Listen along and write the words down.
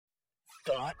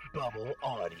Thought Bubble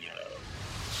Audio.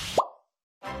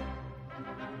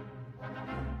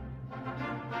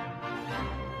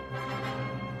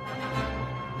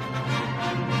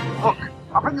 Look,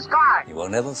 up in the sky! You will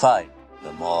never find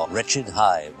the more wretched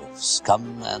hive of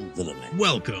scum and villainy.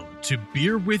 Welcome to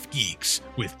Beer with Geeks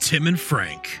with Tim and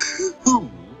Frank. Who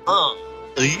are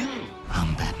you?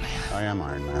 I'm Batman. I am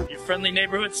Iron Man. Your friendly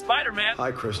neighborhood Spider-Man.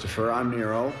 Hi, Christopher. I'm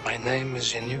Nero. My name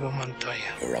is Inigo Montoya.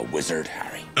 You're a wizard,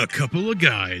 Harry. A couple of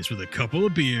guys with a couple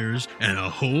of beers and a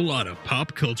whole lot of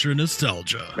pop culture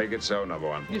nostalgia. Make it so, number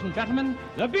one. Ladies and gentlemen,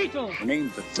 the Beatles.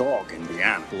 Named the dog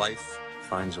Indiana. Life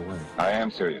finds a way. I am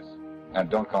serious. And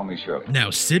don't call me Shirley. Now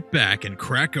sit back and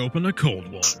crack open a cold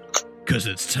one, because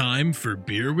it's time for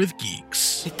Beer with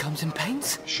Geeks. It comes in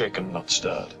paints. Shaken, not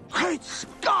stirred. Great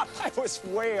Scott! I was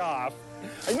way off.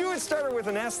 I knew it started with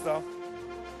an S, though.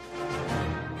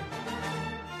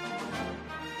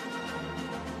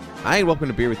 Hi, and welcome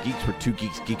to Beer with Geeks, where two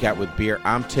geeks geek out with beer.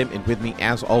 I'm Tim, and with me,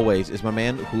 as always, is my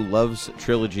man who loves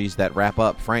trilogies that wrap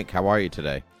up. Frank, how are you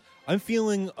today? I'm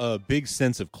feeling a big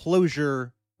sense of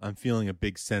closure. I'm feeling a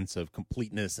big sense of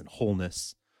completeness and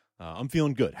wholeness. I'm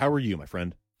feeling good. How are you, my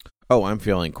friend? Oh, I'm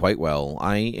feeling quite well.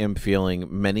 I am feeling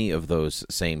many of those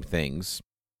same things,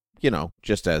 you know,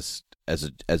 just as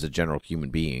a general human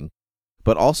being.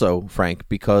 But also, Frank,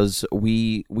 because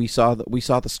we saw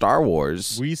the Star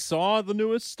Wars. We saw the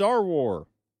newest Star Wars.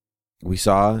 We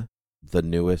saw the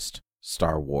newest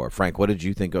Star Wars. Frank, what did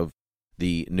you think of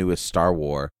the newest Star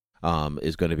Wars?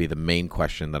 Is going to be the main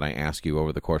question that I ask you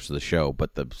over the course of the show.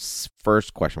 But the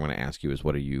first question I'm going to ask you is,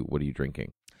 what are you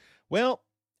drinking? Well,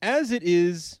 as it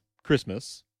is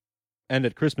Christmas, and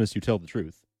at Christmas you tell the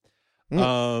truth.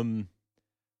 I'm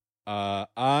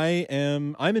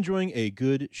enjoying a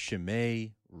good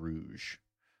Chimay Rouge,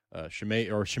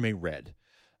 Chimay Red.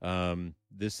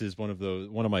 This is one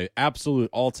of my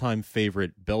absolute all-time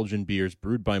favorite Belgian beers,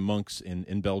 brewed by monks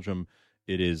in Belgium.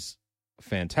 It is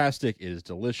fantastic. It is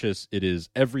delicious. It is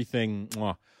everything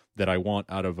that I want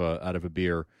out of a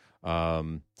beer.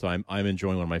 So I'm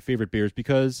enjoying one of my favorite beers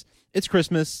because it's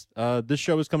Christmas. This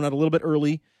show is coming out a little bit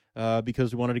early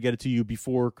because we wanted to get it to you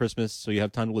before Christmas, so you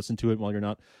have time to listen to it while you're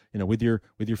not, with your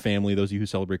family. Those of you who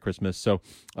celebrate Christmas. So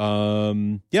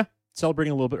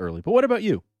celebrating a little bit early. But what about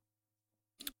you?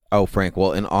 Oh, Frank.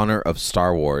 Well, in honor of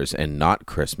Star Wars and not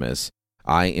Christmas,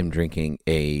 I am drinking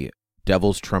a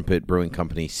Devil's Trumpet Brewing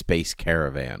Company Space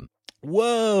Caravan.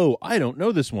 Whoa, I don't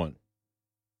know this one.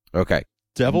 Okay.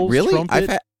 Devil's really?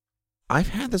 Trumpet? I've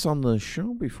had this on the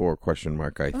show before, I think.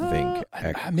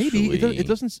 Actually. Maybe. It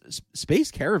doesn't...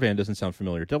 Space Caravan doesn't sound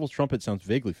familiar. Devil's Trumpet sounds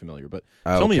vaguely familiar, but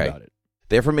tell me about it.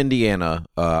 They're from Indiana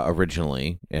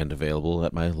originally and available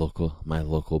at my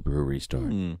local brewery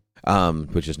store,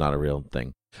 which is not a real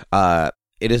thing.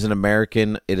 It is an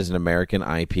American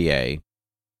IPA.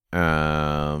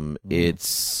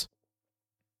 It's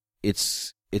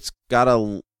got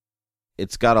a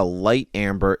light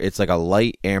amber. It's like a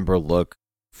light amber look,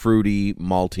 fruity,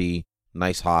 malty,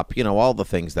 nice hop. All the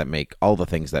things that make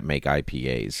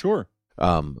IPAs. Sure.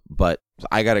 But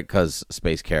I got it because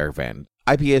Space Caravan.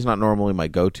 IPA is not normally my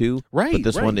go-to, right? But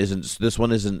this one isn't. This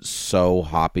one isn't so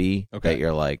hoppy that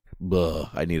you're like, ugh,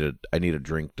 I need a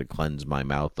drink to cleanse my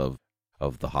mouth of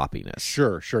the hoppiness.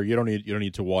 Sure. You don't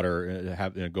need to water.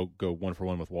 Go one for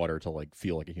one with water to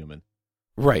feel like a human.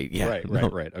 Right. Yeah.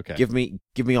 Right. Okay. Give me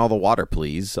all the water,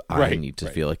 please. I need to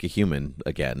feel like a human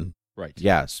again. Right.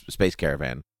 Yes. Space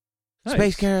Caravan. Nice.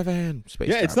 Space Caravan. Space.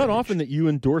 Yeah. It's not often that you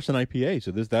endorse an IPA, so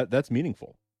that's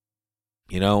meaningful.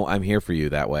 I'm here for you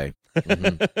that way.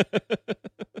 Mm-hmm.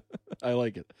 I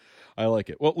like it.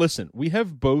 Well, listen, we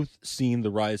have both seen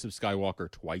The Rise of Skywalker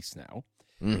twice now.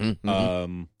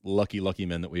 Mm-hmm. Lucky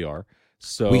men that we are.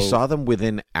 So we saw them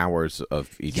within hours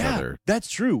of each other. That's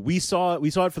true. We saw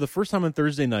it for the first time on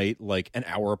Thursday night, an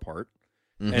hour apart.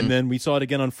 Mm-hmm. And then we saw it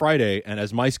again on Friday, and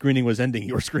as my screening was ending,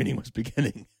 your screening was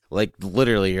beginning.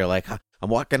 Literally, you're like, I'm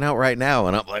walking out right now,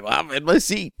 and I'm like, well, I'm in my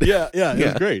seat. Yeah.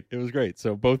 It was great.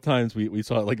 So both times we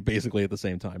saw it basically at the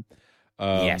same time.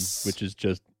 Yes. Which is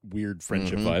just weird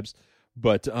friendship vibes.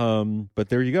 But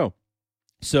there you go.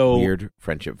 So weird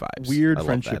friendship vibes. Weird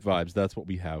friendship vibes. That's what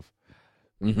we have.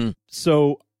 Mm-hmm.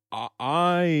 So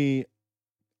I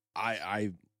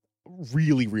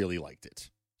really, really liked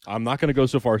it. I'm not going to go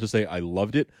so far as to say I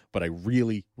loved it, but I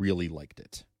really, really liked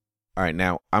it. All right,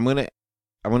 now I'm gonna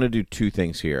do two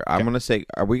things here. I'm gonna say,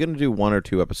 are we gonna do 1 or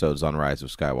 2 episodes on Rise of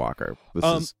Skywalker?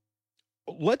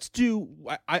 Let's do.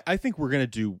 I think we're gonna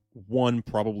do one,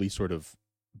 probably sort of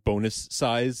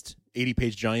bonus-sized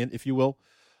 80-page giant, if you will.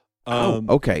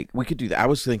 Okay, we could do that. I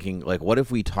was thinking, what if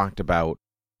we talked about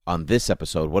on this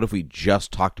episode, what if we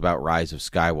just talked about Rise of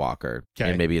Skywalker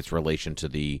and maybe its relation to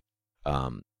the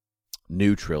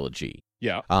new trilogy?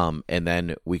 Yeah. And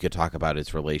then we could talk about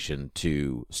its relation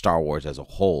to Star Wars as a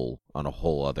whole on a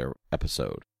whole other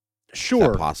episode. Sure. Is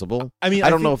that possible? I mean, I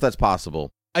don't know if that's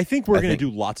possible. I think we're going to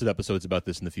do lots of episodes about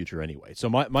this in the future anyway. So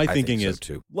my thinking is,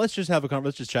 let's just have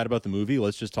let's just chat about the movie.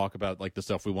 Let's just talk about like the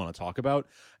stuff we want to talk about.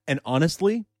 And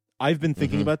honestly, I've been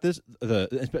thinking about this,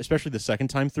 especially the second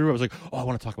time through. I was like, oh, I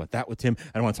want to talk about that with Tim.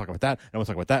 I want to talk about that. I want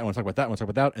to talk about that. I want to talk about that. I want to talk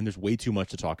about that. And there's way too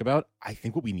much to talk about. I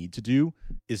think what we need to do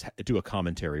is do a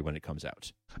commentary when it comes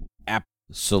out.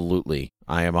 Absolutely.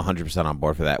 I am 100% on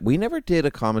board for that. We never did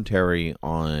a commentary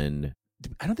on...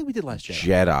 I don't think we did Last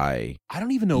Jedi. I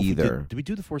don't even know either. If we did. Did we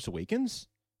do The Force Awakens?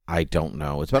 I don't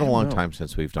know. It's been a long time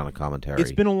since we've done a commentary.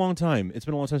 It's been a long time.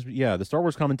 Yeah, the Star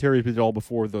Wars commentaries we did all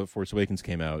before The Force Awakens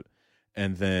came out.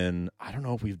 And then I don't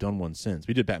know if we've done one since.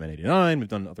 We did Batman 89. We've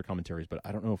done other commentaries, but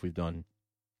I don't know if we've done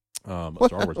a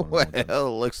Star Wars one. Well, it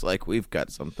looks like we've got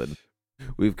something.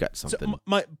 So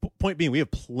my point being, we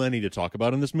have plenty to talk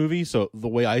about in this movie. So the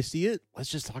way I see it, let's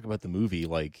just talk about the movie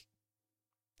like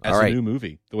as a new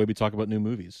movie, the way we talk about new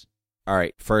movies. All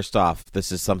right. First off, this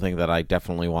is something that I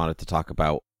definitely wanted to talk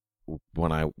about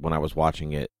when I was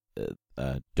watching it.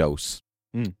 Dose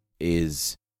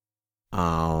is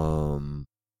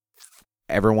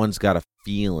everyone's got a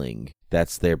feeling.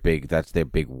 That's their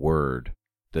big word.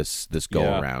 This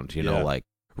go around, you know, like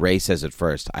Rey says it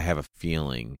first, I have a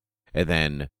feeling,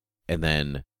 and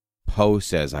then Poe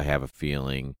says I have a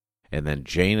feeling, and then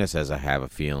Jaina says I have a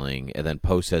feeling, and then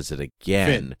Poe says it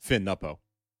again. Finn, not Poe.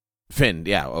 Finn,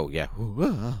 yeah, oh yeah,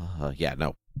 yeah.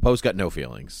 No, Poe's got no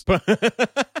feelings,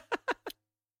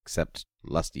 except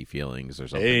lusty feelings or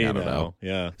something. Hey, I don't know.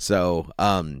 Yeah. So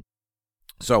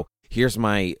here's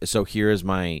my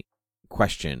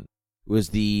question: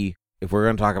 if we're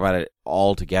going to talk about it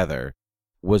all together,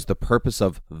 was the purpose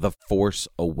of The Force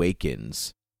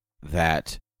Awakens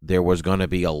that there was going to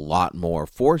be a lot more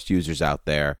Force users out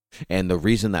there, and the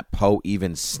reason that Poe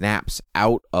even snaps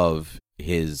out of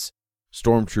his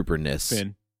stormtrooperness?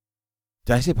 Finn.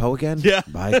 Did I say Poe again? Yeah.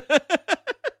 Bye.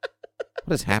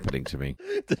 What is happening to me?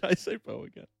 Did I say Poe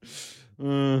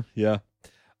again? Yeah.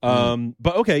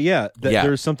 But okay, yeah.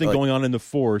 There's something going on in the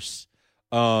Force.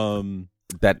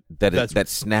 That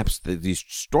snaps these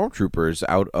stormtroopers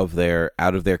out of their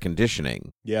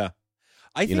conditioning. Yeah,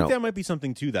 I think that might be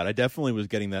something to that. I definitely was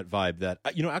getting that vibe. That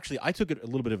actually, I took it a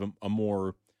little bit of a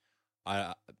more,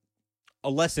 a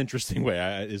less interesting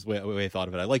way. Is the way I thought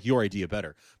of it. I like your idea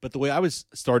better, but the way I was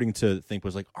starting to think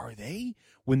was like, are they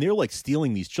when they're like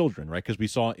stealing these children, right? Because we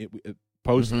saw it.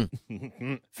 Post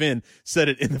Finn said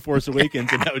it in The Force Awakens,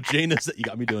 and now Jaina said, you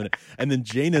got me doing it, and then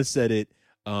Jaina said it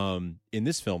in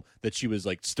this film that she was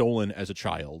like stolen as a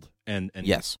child and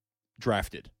yes,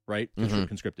 drafted, right?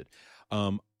 Conscripted.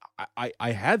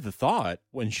 I had the thought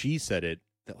when she said it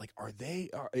that like,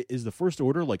 is the First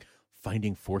Order like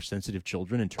finding Force sensitive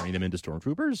children and turning them into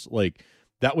stormtroopers? Like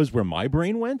that was where my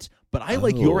brain went. But I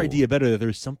like your idea better, that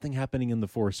there's something happening in the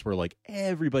Force where like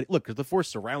everybody, look, because the Force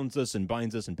surrounds us and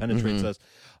binds us and penetrates us.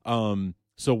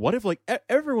 So what if like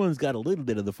everyone's got a little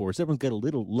bit of the Force, everyone's got a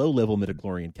little low-level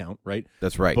midichlorian count, right?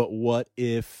 That's right. But what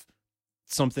if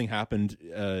something happened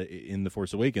in The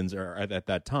Force Awakens or at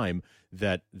that time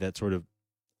that sort of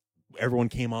everyone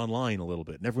came online a little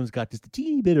bit, and everyone's got just a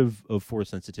teeny bit of Force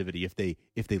sensitivity if they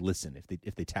listen,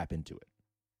 if they tap into it.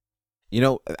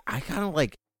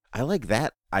 I like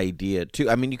that idea too.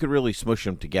 I mean, you could really smush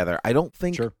them together. I don't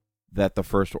think that the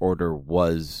First Order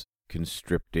was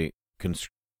conscripting,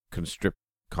 drafting,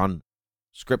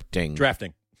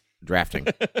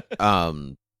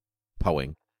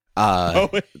 poeing. I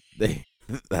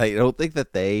don't think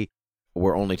that they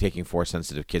were only taking Force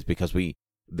sensitive kids, because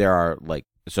there are like,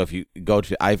 so if you go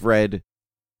to, I've read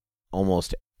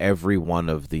almost every one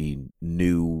of the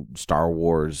new Star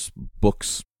Wars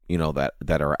books,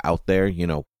 that are out there,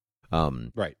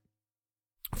 right.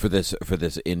 For this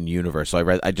in universe.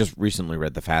 So I just recently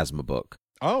read the Phasma book.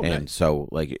 Oh, and nice. So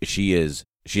like she is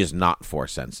not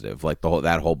Force sensitive. Like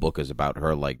that whole book is about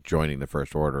her like joining the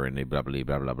First Order and blah blah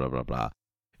blah blah blah blah blah.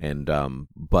 And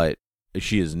but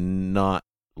she is not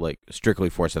like strictly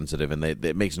Force sensitive, and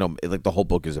it makes no, like the whole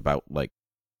book is about like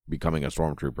becoming a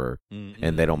stormtrooper,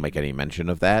 and they don't make any mention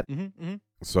of that.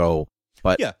 So,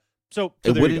 but yeah. So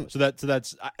there you go. So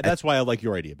that's why I like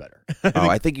your idea better.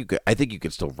 I think you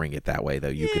could still ring it that way, though.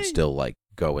 You could still like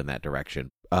go in that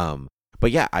direction.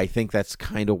 But yeah, I think that's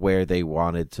kind of where they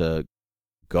wanted to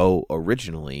go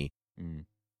originally, and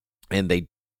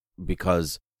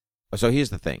so here's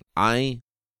the thing.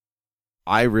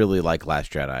 I really like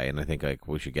Last Jedi, and I think like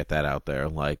we should get that out there.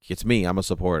 Like, it's me, I'm a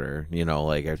supporter. You know,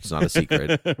 like it's not a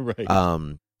secret. Right.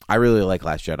 I really like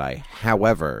Last Jedi.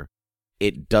 However,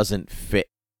 it doesn't fit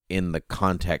in the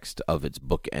context of its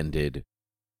bookended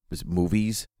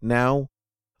movies now.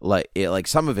 Like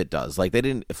some of it does. Like, they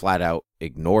didn't flat out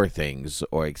ignore things,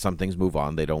 or like some things move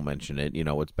on. They don't mention it. You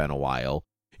know, it's been a while.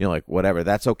 You know, like whatever.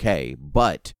 That's okay.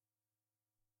 But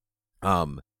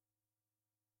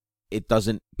it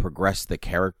doesn't progress the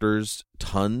characters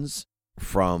tons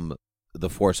from The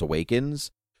Force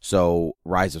Awakens. So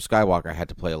Rise of Skywalker had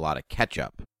to play a lot of catch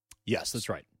up. Yes, that's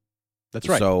right. That's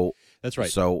right. So that's right.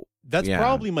 So that's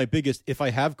probably my biggest. If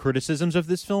I have criticisms of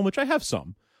this film, which I have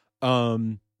some,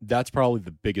 that's probably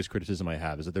the biggest criticism I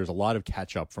have, is that there's a lot of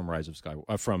catch up from Rise of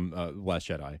from Last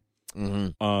Jedi.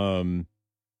 Mm-hmm.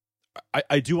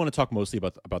 I do want to talk mostly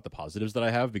about the positives that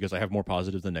I have, because I have more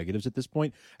positives than negatives at this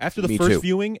point. After the Me first too.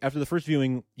 viewing,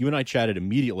 you and I chatted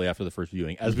immediately after the first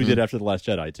viewing, as we did after The Last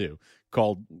Jedi too.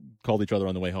 Called each other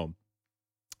on the way home,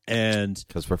 and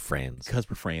because we're friends.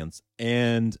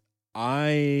 And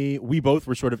we both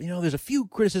were sort of, there's a few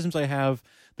criticisms I have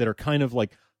that are kind of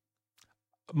like,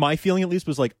 my feeling at least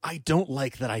was like, I don't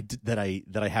like that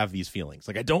I have these feelings.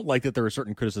 Like, I don't like that there are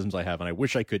certain criticisms I have, and I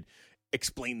wish I could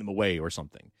explain them away or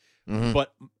something. Mm-hmm.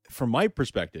 But from my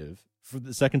perspective, for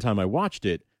the second time I watched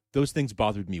it, those things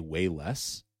bothered me way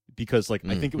less, because like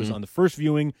I think it was on the first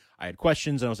viewing, I had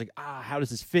questions and I was like, how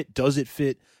does this fit? Does it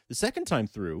fit? The second time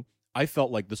through, I felt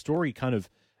like the story kind of,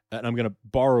 and I'm going to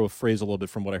borrow a phrase a little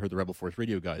bit from what I heard the Rebel Force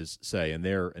Radio guys say and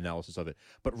their analysis of it,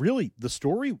 but really the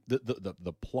story,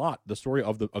 the plot, the story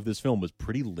of this film was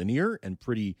pretty linear and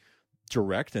pretty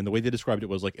direct, and the way they described it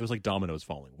was like dominoes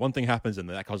falling. One thing happens, and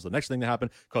that causes the next thing to happen,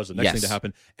 causes the next thing to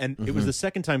happen, and it was the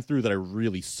second time through that I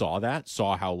really saw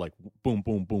how like boom,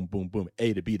 boom, boom, boom, boom,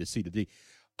 A to B to C to D.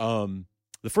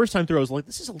 The first time through, I was like,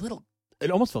 this is a little.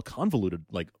 It almost felt convoluted.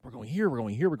 Like, we're going here, we're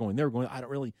going here, we're going there, we're going. I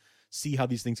don't really see how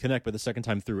these things connect. But the second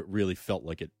time through, it really felt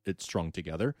like it strung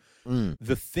together.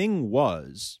 The thing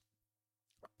was,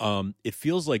 it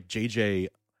feels like JJ.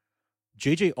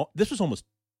 This was almost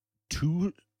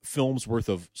 2 films worth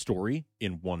of story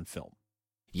in one film.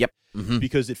 Yep.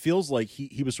 Because it feels like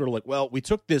he was sort of like, well, we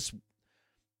took this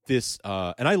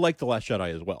and I like The Last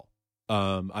Jedi as well.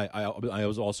 I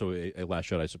was also a Last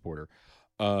Jedi supporter.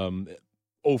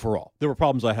 Overall, there were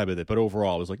problems I had with it, but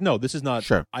overall, I was like, no, this is not.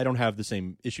 Sure. I don't have the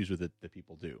same issues with it that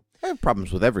people do. I have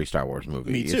problems with every Star Wars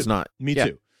movie. Me too. It's not. Me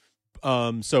too.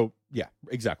 So yeah,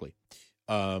 exactly.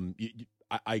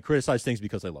 I criticize things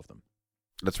because I love them.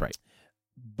 That's right.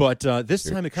 But this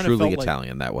time it kind of truly felt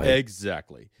Italian like, that way.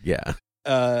 Exactly. Yeah.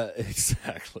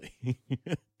 Exactly.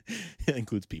 It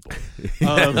includes people.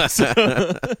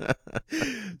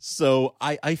 So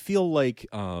I feel like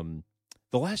The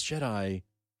Last Jedi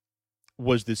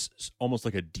was this almost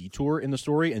like a detour in the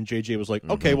story, and JJ was like,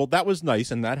 okay, well, that was nice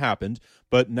and that happened,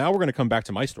 but now we're going to come back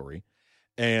to my story,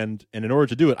 and in order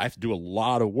to do it, I have to do a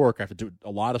lot of work. I have to do a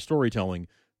lot of storytelling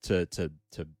to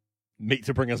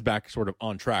bring us back sort of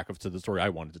on track to the story I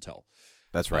wanted to tell.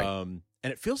 That's right. And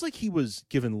it feels like he was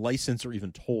given license or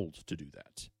even told to do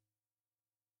that.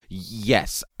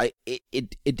 Yes,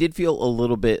 it did feel a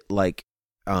little bit like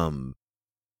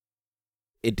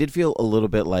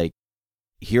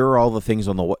here are all the things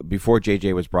on the before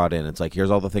JJ was brought in. It's like, here's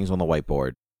all the things on the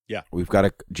whiteboard. Yeah, we got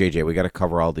to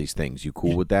cover all these things. You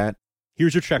cool with that?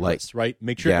 Here's your checklist, right?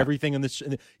 Make sure everything in this,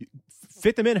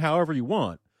 fit them in however you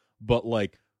want, but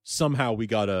like somehow we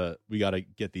gotta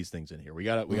get these things in here. We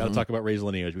gotta talk about Rey's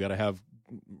lineage. We gotta have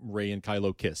Rey and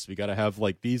Kylo kiss. We gotta have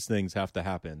like these things have to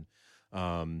happen,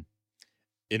 in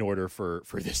order for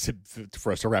us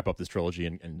to wrap up this trilogy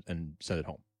and send it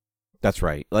home. That's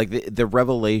right. Like the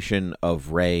revelation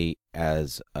of Rey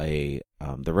as a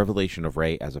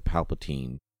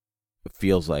Palpatine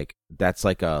feels like that's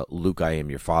like a Luke, I am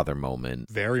your father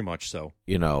moment. Very much so.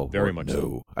 Very much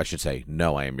so. I should say,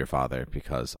 no, I am your father,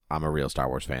 because I'm a real Star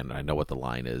Wars fan and I know what the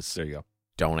line is. There you go.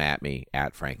 Don't at me,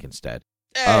 at Frank instead.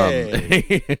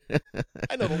 Hey!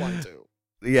 I know the line too.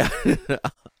 Yeah.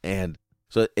 And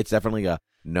so it's definitely a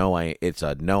no, I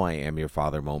am your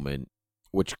father moment,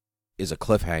 which is a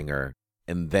cliffhanger,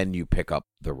 and then you pick up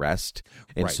the rest.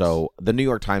 And so the New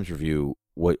York Times review,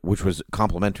 which was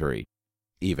complimentary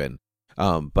even,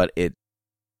 but it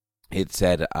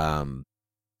said,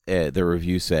 the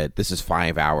review said, this is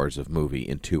 5 hours of movie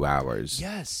in 2 hours.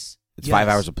 Yes. It's 5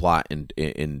 hours of plot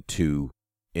in 2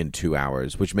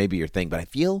 hours, which may be your thing, but I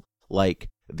feel like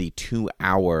the 2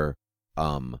 hour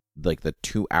the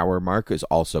 2 hour mark is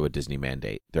also a Disney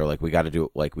mandate. They're like, we got to do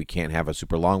it, like, we can't have a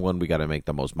super long one. We got to make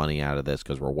the most money out of this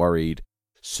because we're worried.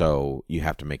 so you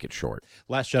have to make it short.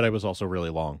 Last Jedi was also really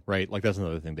long, right? Like that's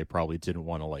another thing they probably didn't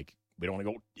want to like. We don't want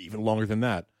to go even longer than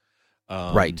that,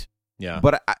 Right? Yeah,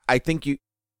 but I think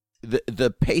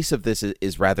the pace of this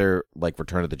is rather like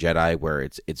Return of the Jedi, where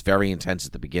it's very intense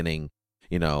at the beginning,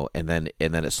 and then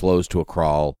it slows to a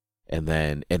crawl, and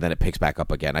then it picks back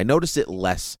up again. I noticed it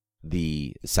less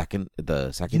the second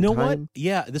you know time. what?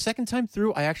 Yeah, the second time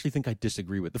through, I actually think I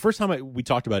disagree with. The first time we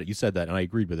talked about it, you said that, and I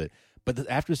agreed with it. But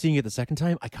after seeing it the second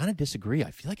time, I kind of disagree.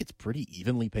 I feel like it's pretty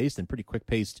evenly paced and pretty quick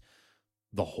paced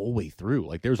the whole way through.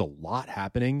 Like there's a lot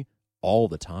happening all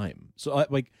the time. So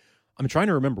I'm trying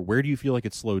to remember, where do you feel like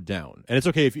it slowed down? And it's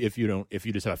okay if you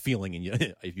just have a feeling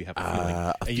and if you have a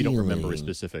feeling and you don't remember a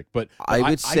specific. But I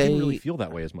would say I didn't really feel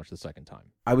that way as much the second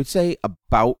time. I would say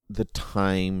about the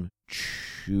time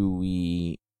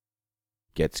Chewie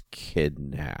gets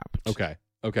kidnapped. Okay.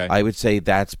 I would say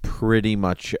that's pretty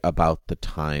much about the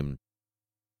time.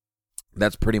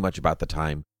 That's pretty much about the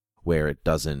time where it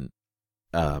doesn't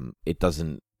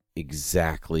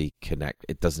exactly connect.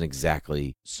 It doesn't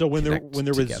exactly. So when they're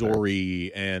together. with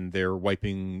Zori and they're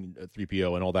wiping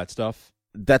 3PO and all that stuff,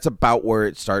 that's about where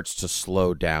it starts to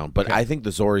slow down. But I think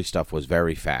the Zori stuff was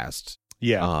very fast.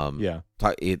 Yeah, yeah.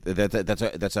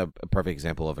 That's a perfect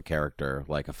example of a character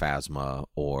like a Phasma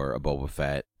or a Boba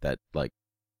Fett that like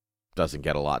doesn't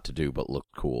get a lot to do but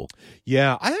looked cool.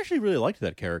 Yeah, I actually really liked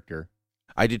that character.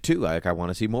 I did too. Like I want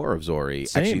to see more of Zori.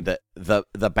 Same. Actually,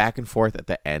 the back and forth at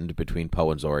the end between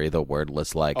Poe and Zori, the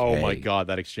wordless like. Oh hey, my god,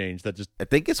 that exchange! That just. I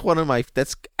think it's one of my.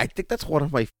 I think that's one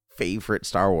of my favorite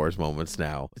Star Wars moments.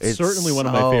 Now it's certainly one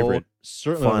of my favorite.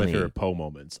 Certainly one of my favorite Poe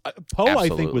moments. Poe, I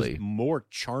think, was more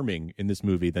charming in this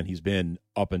movie than he's been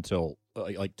up until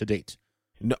like to date.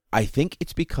 No, I think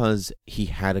it's because he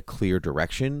had a clear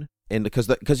direction. And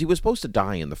because he was supposed to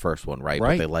die in the first one, right?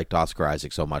 But they liked Oscar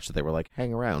Isaac so much that they were like,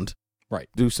 hang around. Right.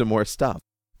 Do some more stuff.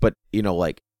 But,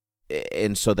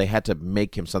 and so they had to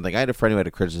make him something. I had a friend who had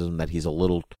a criticism that he's a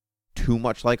little too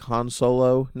much like Han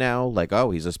Solo now. Like,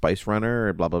 oh, he's a spice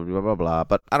runner, blah, blah, blah, blah, blah.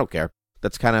 But I don't care.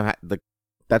 That's kind of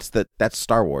that's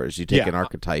Star Wars. You take an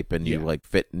archetype and you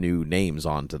fit new names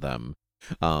onto them.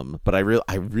 But I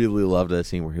really loved that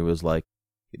scene where he was like,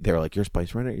 they were like, you're a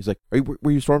spice runner? He's like,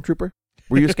 were you a stormtrooper?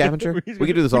 Were you a scavenger? We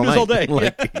could do this all night. All day.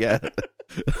 Like, yeah.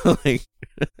 Like,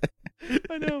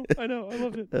 I know. I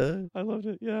loved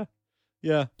it.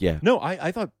 Yeah. No,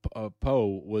 I thought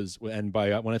Poe was, and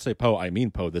by when I say Poe, I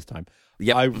mean Poe this time.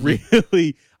 Yeah. I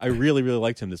really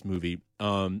liked him this movie.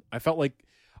 I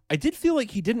did feel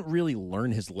like he didn't really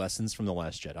learn his lessons from The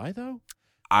Last Jedi, though.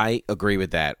 I agree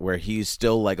with that, where he's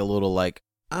still like a little like,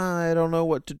 I don't know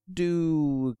what to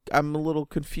do. I'm a little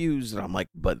confused. And I'm like,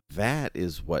 but that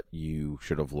is what you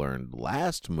should have learned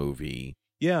last movie.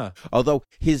 Yeah. Although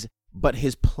his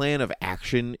plan of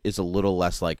action is a little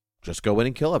less like, just go in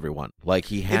and kill everyone. Like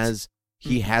he has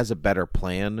a better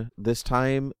plan this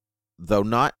time, though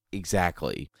not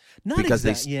exactly. Because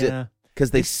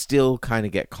they still kind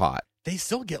of get caught. They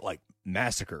still get like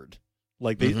massacred.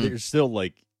 Like they're still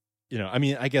like, I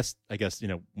mean, I guess,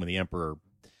 when the Emperor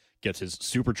gets his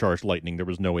supercharged lightning, there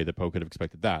was no way that Poe could have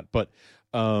expected that. But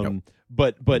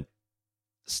but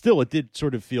still, it did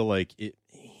sort of feel like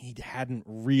he hadn't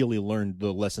really learned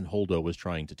the lesson Holdo was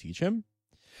trying to teach him.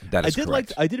 That is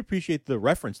correct. I did appreciate the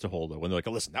reference to Holdo when they're like,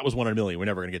 oh, listen, that was 1 in a million. We're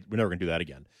never gonna do that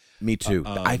again. Me too.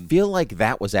 I feel like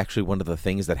that was actually one of the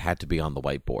things that had to be on the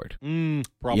whiteboard.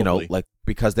 Probably. Like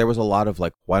because there was a lot of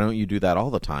like, why don't you do that all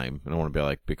the time? And I want to be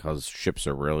like, because ships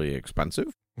are really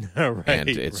expensive. Right, and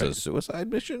it's a suicide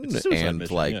mission. It's a suicide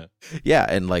mission,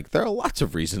 and like there are lots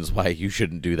of reasons why you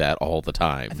shouldn't do that all the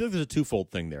time. I think there's a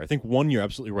twofold thing there. I think one, you're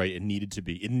absolutely right. It needed to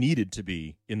be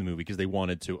in the movie because they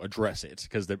wanted to address it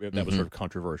because that was sort of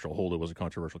controversial. Holdo was a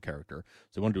controversial character,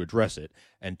 so they wanted to address it.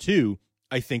 And two,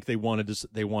 I think they wanted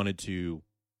to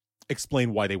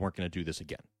explain why they weren't going to do this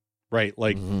again. Right,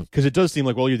 like because it does seem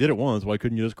like, well, you did it once. Why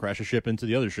couldn't you just crash a ship into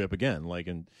the other ship again? Like,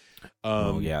 and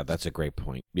that's a great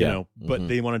point. Yeah, but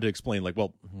they wanted to explain, like,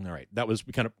 well, all right, that was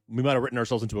we might have written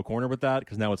ourselves into a corner with that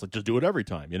because now it's like just do it every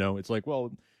time. It's like,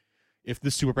 well, if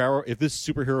this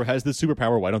superhero has this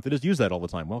superpower, why don't they just use that all the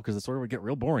time? Well, because it sort of would get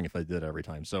real boring if they did it every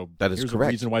time. So that is here's correct.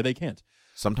 a reason why they can't.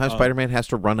 Sometimes Spider-Man has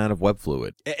to run out of web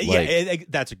fluid.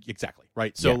 That's exactly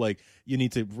right. So like you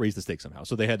need to raise the stakes somehow.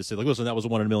 So they had to say like, listen, that was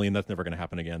 1 in a million. That's never going to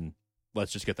happen again.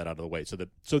 Let's just get that out of the way so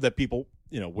that people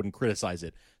wouldn't criticize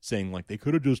it, saying like they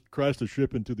could have just crashed a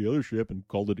ship into the other ship and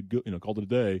called it a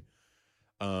day.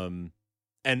 And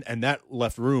that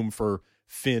left room for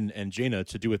Finn and Jaina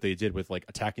to do what they did with like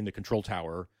attacking the control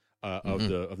tower of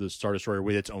the Star Destroyer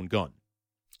with its own gun.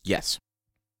 Yes,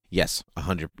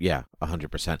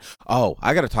 100%. Oh,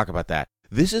 I got to talk about that.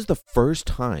 this is the first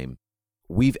time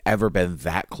we've ever been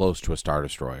that close to a Star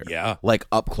Destroyer. Yeah. Like,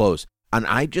 up close. And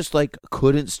I just, like,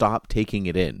 couldn't stop taking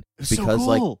it in. It's so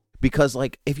cool. Because,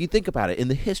 if you think about it, in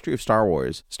the history of Star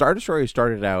Wars, Star Destroyer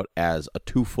started out as a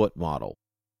 2-foot model.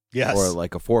 Yes. Or,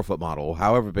 like, a 4-foot model,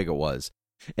 however big it was.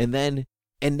 And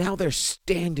now they're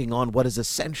standing on what is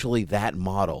essentially that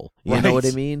model. You know what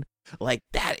I mean? Like,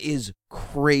 that is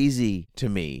crazy to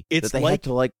me. It's that they like, had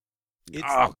to, like...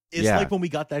 It's like when we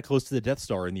got that close to the Death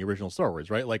Star in the original Star Wars,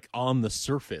 right? Like, on the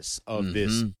surface of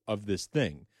this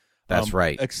thing. That's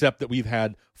right. Except that we've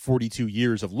had 42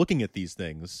 years of looking at these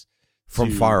things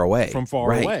from far away.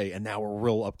 Away, and now we're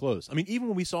real up close. I mean, even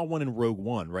when we saw one in Rogue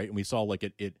One, right, and we saw like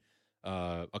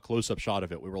a close-up shot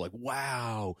of it, we were like,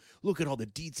 wow, look at all the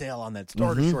detail on that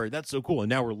Star Destroyer. That's so cool. And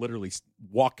now we're literally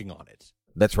walking on it.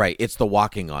 That's right. It's the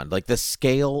walking on. Like, the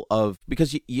scale of...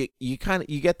 Because you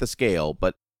get the scale,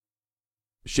 but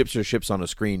ships are ships on a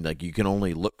screen. Like, you can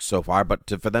only look so far. But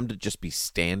for them to just be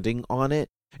standing on it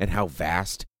and how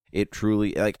vast it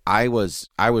truly... Like, I was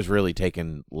really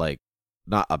taken, like,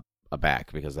 not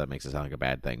aback, because that makes it sound like a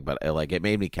bad thing, but it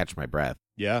made me catch my breath.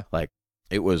 Yeah. Like,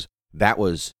 that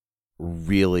was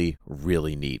really,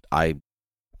 really neat. I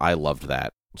loved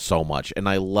that so much. And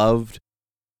I loved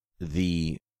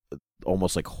the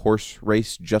almost like horse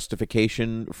race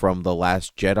justification from The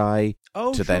Last Jedi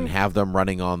to then have them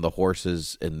running on the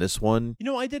horses in this one. You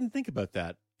know, I didn't think about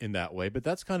that in that way, but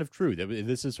that's kind of true.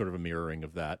 This is sort of a mirroring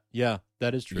of that. Yeah,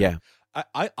 that is true. Yeah.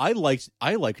 I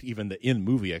liked even the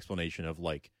in-movie explanation of,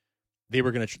 like, they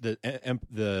were going to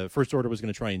the First Order was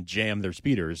going to try and jam their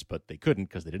speeders, but they couldn't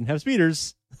because they didn't have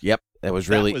speeders. Yep, that was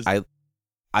really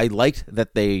I liked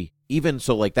that they even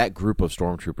so, like, that group of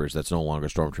stormtroopers that's no longer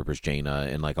stormtroopers, Jaina,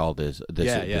 and like all this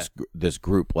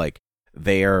group, like,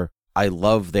 I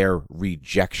love their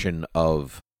rejection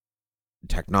of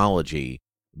technology,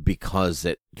 because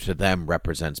it to them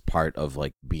represents part of,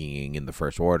 like, being in the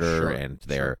First Order and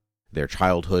their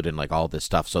childhood and, like, all this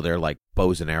stuff. So they're like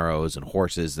bows and arrows and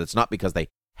horses. That's not because they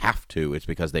have to. It's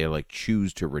because they, like,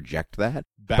 choose to reject that.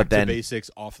 Back to basics,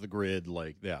 off the grid,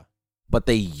 like, yeah. But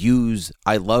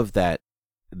I love that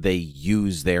they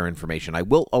use their information. I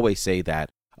will always say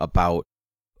that about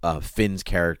Finn's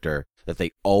character, that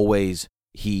they always,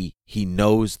 he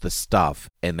knows the stuff,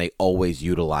 and they always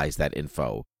utilize that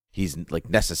info. He's, like,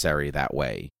 necessary that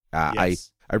way.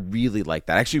 Yes. I really like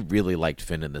that. I actually really liked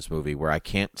Finn in this movie, where I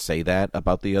can't say that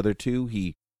about the other two.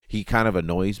 He kind of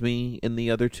annoys me in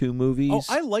the other two movies. Oh,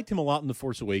 I liked him a lot in The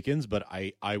Force Awakens, but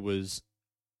I was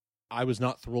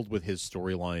not thrilled with his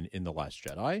storyline in The Last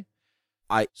Jedi.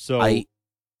 I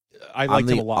liked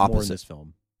him a lot more in this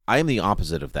film. I am the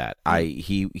opposite of that.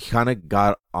 He kind of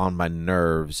got on my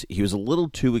nerves. He was a little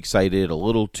too excited, a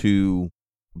little too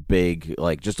big,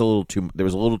 like, just a little too. There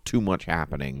was a little too much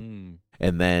happening,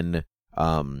 and then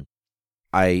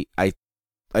I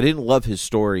didn't love his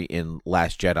story in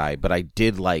Last Jedi, but I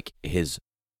did like his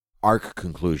arc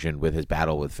conclusion with his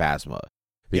battle with Phasma,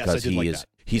 because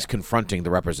he's confronting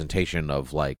the representation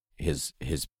of, like, his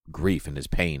grief and his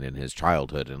pain and his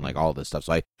childhood and, like, all this stuff.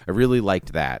 So I really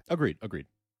liked that. Agreed.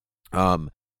 But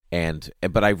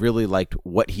I really liked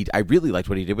what he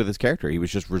did with his character. He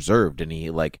was just reserved, and he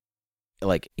like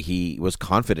he was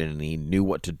confident, and he knew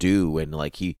what to do, and,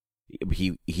 like, he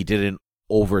didn't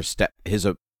overstep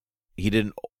he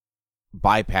didn't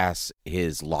bypass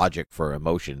his logic for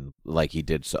emotion like he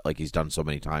did, like he's done so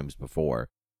many times before.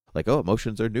 Like, oh,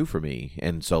 emotions are new for me.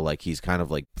 And so, like, he's kind of,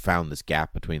 like, found this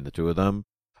gap between the two of them.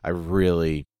 I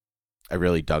really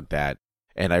dug that.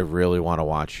 And I really want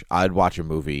to I'd watch a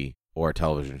movie or a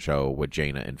television show with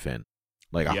Jaina and Finn.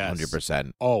 Like,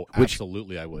 100%. Oh,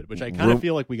 absolutely I would. Which I kind of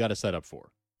feel like we got a setup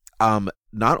for.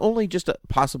 Not only just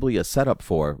possibly a setup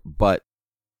for, but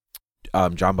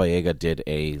John Boyega did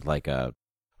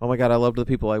oh my God, I loved the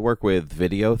people I work with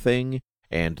video thing.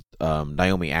 And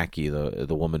Naomi Aki,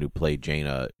 the woman who played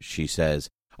Jaina, she says,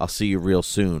 "I'll see you real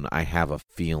soon. I have a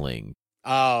feeling."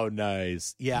 Oh,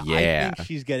 nice. Yeah. I think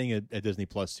she's getting a Disney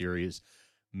Plus series,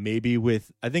 maybe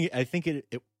with. I think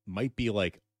it might be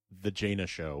like the Jaina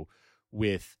show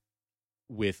with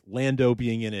Lando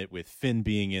being in it, with Finn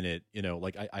being in it. You know,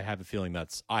 like, I have a feeling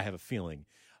that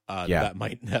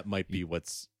might be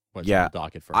what's on the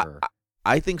docket for her.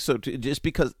 I think so too, just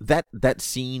because that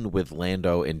scene with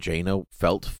Lando and Jaina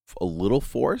felt a little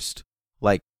forced.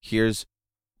 Like, here's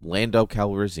Lando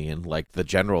Calrissian, like, the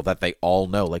general that they all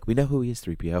know. Like, we know who he is,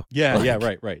 3PO. Yeah,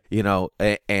 like, right. You know,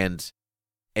 and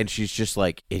she's just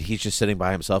like, he's just sitting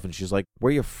by himself, and she's like,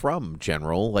 "Where you from,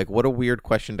 General?" Like, what a weird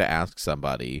question to ask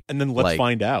somebody. And then let's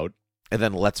find out.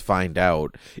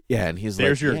 Yeah, and he's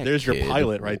there's like, there's your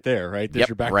pilot right there, right? There's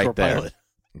your backdoor pilot.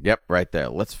 Yep, right there.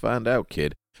 Let's find out,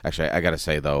 kid. Actually, I gotta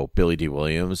say though, Billy D.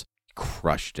 Williams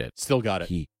crushed it. Still got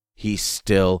it. He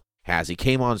still has. He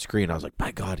came on screen. I was like,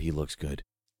 my God, he looks good.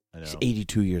 I know. He's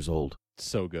 82 years old.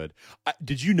 So good.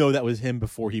 Did you know that was him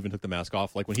before he even took the mask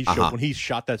off? Like when he when he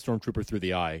shot that stormtrooper through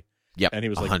the eye. Yep. And he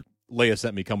was like, Leia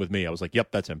sent me, come with me. I was like,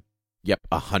 yep, that's him. Yep,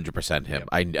 100% him.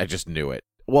 Yep. I just knew it.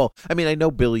 Well, I mean, I know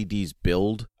Billy D's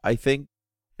build, I think,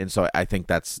 and so I think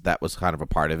that was kind of a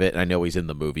part of it. And I know he's in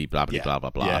the movie, blah blah blah blah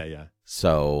blah. Yeah.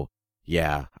 So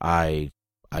yeah, I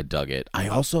dug it. I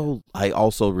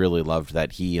also really loved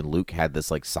that he and Luke had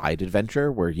this like side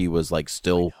adventure where he was like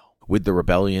still with the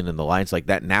rebellion and the Alliance like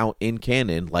that. Now in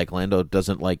canon, like Lando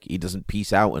doesn't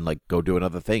peace out and like go do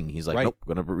another thing. He's like, nope,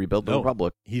 we're gonna rebuild the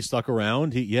Republic. He stuck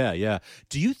around. Yeah.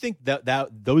 Do you think that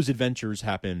those adventures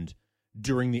happened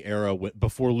during the era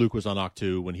before Luke was on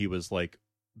Ahch-To, when he was like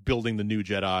building the new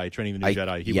Jedi, training the new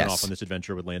Jedi? He went off on this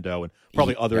adventure with Lando and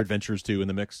probably other adventures too in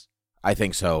the mix. I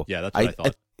think so. Yeah, that's what I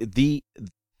thought.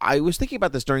 I was thinking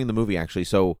about this during the movie actually.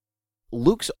 So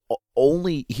Luke's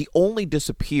only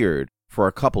disappeared for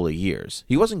a couple of years.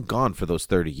 He wasn't gone for those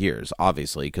 30 years,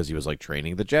 obviously, because he was like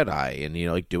training the Jedi and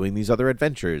like doing these other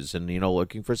adventures and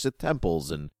looking for Sith temples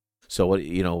and so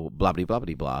blah blah blah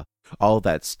blah blah, all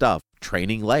that stuff.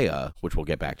 Training Leia, which we'll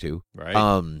get back to.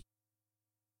 Right.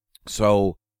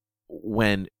 So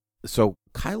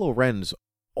Kylo Ren's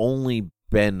only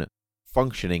been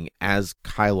functioning as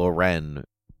Kylo Ren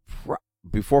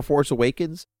before Force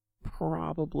Awakens,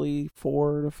 probably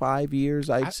 4 to 5 years,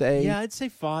 I'd say. Yeah, I'd say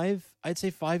 5. I'd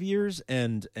say 5 years,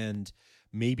 and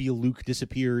maybe Luke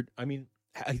disappeared. I mean,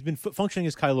 he's been functioning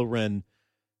as Kylo Ren.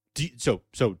 So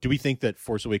do we think that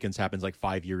Force Awakens happens like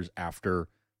 5 years after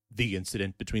the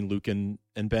incident between Luke and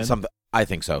Ben? I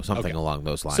think so. Something along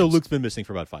those lines. So Luke's been missing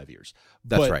for about 5 years.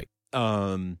 That's right.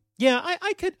 Yeah,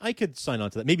 I could sign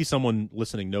on to that. Maybe someone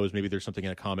listening knows. Maybe there's something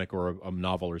in a comic or a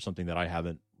novel or something that I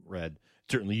haven't read.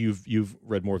 Certainly, you've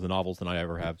read more of the novels than I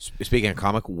ever have. Speaking of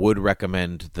comic, would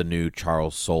recommend the new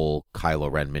Charles Soule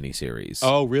Kylo Ren miniseries.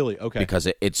 Oh, really? Okay. Because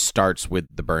it starts with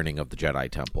the burning of the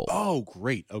Jedi Temple. Oh,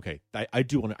 great. Okay, I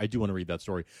do want to read that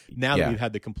story. Now that we've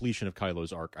had the completion of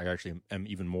Kylo's arc, I actually am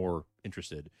even more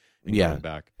interested in going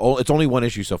back. Oh, it's only one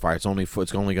issue so far. It's only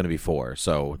going to be 4,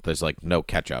 so there's like no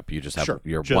catch up. You just have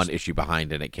you're one issue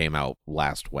behind, and it came out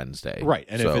last Wednesday. Right,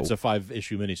 and if it's a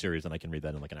 5-issue miniseries, then I can read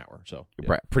that in like an hour. So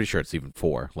pretty sure it's even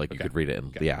 4. Like you could read it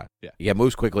in it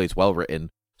moves quickly. It's well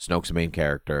written. Snoke's a main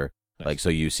character. Nice. Like so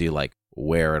you see like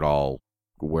where it all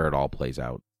plays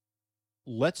out.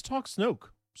 Let's talk Snoke,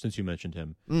 since you mentioned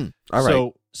him. All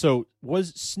right. So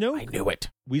was Snoke? I knew it.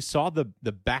 We saw the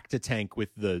back to tank with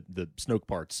the Snoke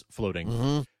parts floating.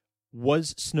 Mm-hmm.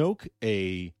 Was Snoke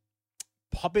a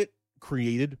puppet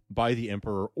created by the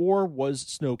Emperor, or was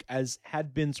Snoke, as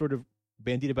had been sort of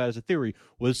bandied about as a theory,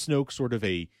 was Snoke sort of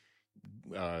a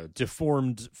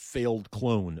deformed, failed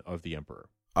clone of the Emperor?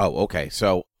 Oh, okay.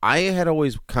 So I had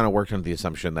always kind of worked under the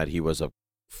assumption that he was a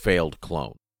failed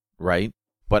clone, right?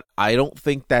 But I don't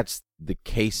think that's the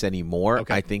case anymore.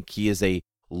 Okay. I think he is a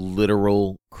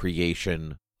literal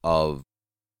creation of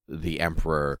the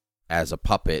Emperor as a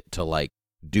puppet to like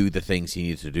do the things he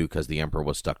needed to do because the Emperor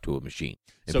was stuck to a machine.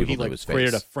 So he like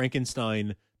created a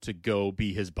Frankenstein to go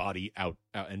be his body out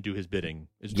and do his bidding,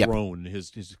 his drone,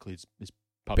 his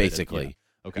puppet. Basically.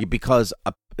 Okay. Because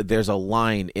there's a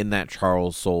line in that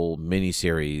Charles Soule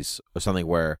miniseries or something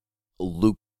where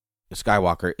Luke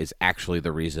Skywalker is actually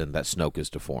the reason that Snoke is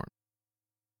deformed.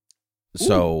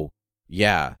 So,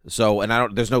 yeah. So,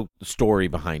 and there's no story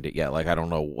behind it yet. Like, I don't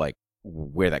know, like,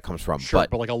 where that comes from. Sure,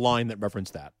 but like a line that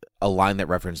referenced that. A line that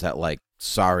referenced that, like,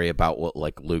 sorry about what,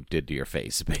 like, Luke did to your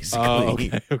face,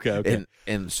 basically. Oh, okay.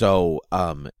 And so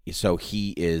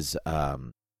he is,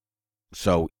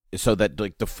 so that,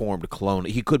 like, deformed clone,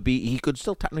 he could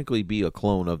still technically be a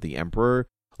clone of the Emperor,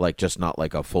 like, just not,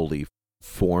 like, a fully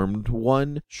formed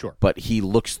one. Sure. But he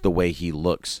looks the way he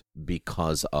looks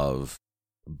because of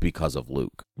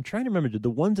Luke. I'm trying to remember, did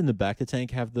the ones in the back of the tank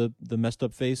have the messed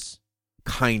up face?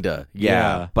 Kinda,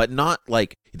 yeah. But not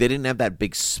like they didn't have that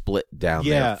big split down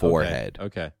their forehead.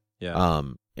 Okay. Yeah.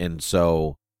 And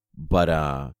so but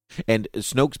and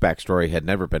Snoke's backstory had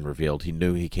never been revealed. He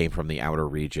knew he came from the outer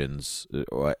regions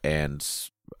and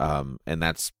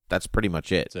that's pretty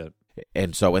much it. That's it.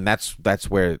 And so that's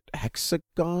where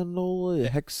Exegol.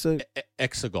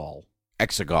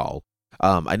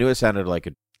 I knew it sounded like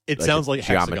a It sounds like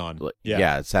hexagon.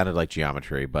 Yeah, it sounded like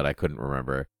geometry, but I couldn't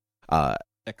remember.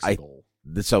 Exegol.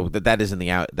 So that is in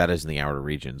the outer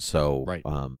regions. So right.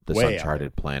 This Way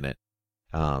uncharted planet.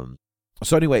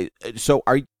 So anyway, so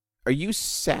are you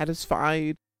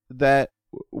satisfied that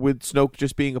with Snoke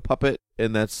just being a puppet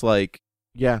and that's like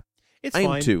Yeah, It's I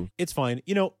fine. am too. It's fine.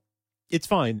 You know, it's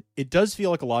fine. It does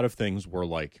feel like a lot of things were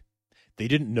like they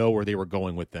didn't know where they were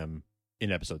going with them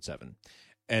in episode 7.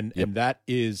 And that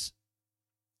is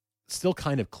still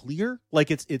kind of clear.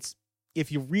 Like it's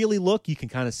if you really look, you can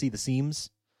kind of see the seams.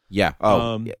 Yeah.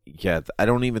 Oh, yeah. I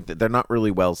don't even. They're not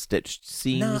really well stitched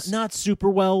scenes. Not super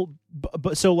well.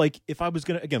 But so like, if I was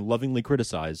gonna again lovingly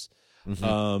criticize,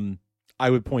 I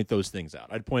would point those things out.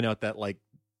 I'd point out that like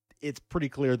it's pretty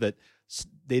clear that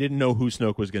they didn't know who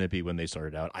Snoke was going to be when they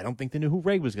started out. I don't think they knew who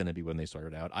Rey was going to be when they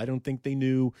started out. I don't think they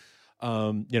knew.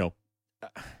 You know,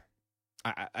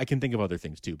 I can think of other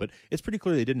things too, but it's pretty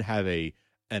clear they didn't have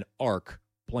an arc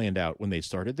planned out when they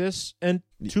started this. And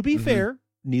to be fair,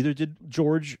 neither did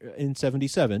George in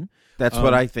 77. That's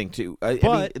what I think too. I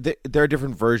mean, there are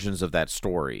different versions of that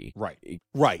story. Right.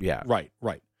 Yeah. Right.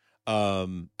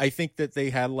 I think that they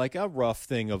had like a rough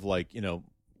thing of like, you know,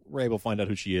 Rey will find out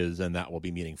who she is and that will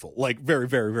be meaningful. Like very,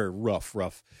 very, very rough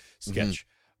sketch.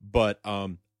 But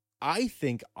I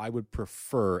think I would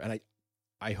prefer, and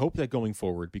I hope that going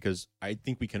forward, because I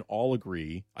think we can all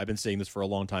agree, I've been saying this for a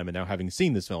long time, and now having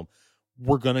seen this film,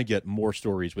 we're going to get more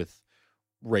stories with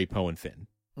Rey, Poe, and Finn.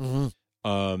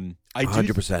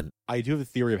 100%. I do have a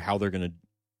theory of how they're going to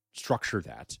structure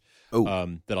that,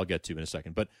 that I'll get to in a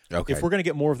second. But if we're going to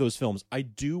get more of those films, I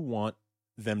do want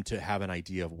them to have an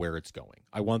idea of where it's going.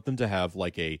 I want them to have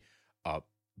like a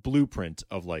blueprint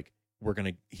of like,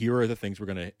 here are the things we're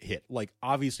going to hit. Like,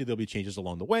 obviously there'll be changes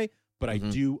along the way, but I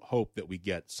do hope that we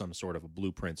get some sort of a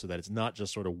blueprint so that it's not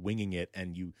just sort of winging it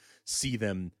and you see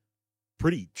them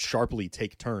pretty sharply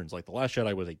take turns. Like The Last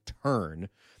Jedi was a turn.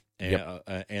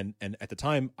 And and at the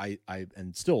time, I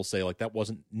and still say like that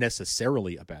wasn't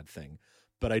necessarily a bad thing.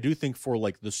 But I do think for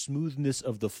like the smoothness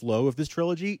of the flow of this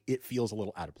trilogy, it feels a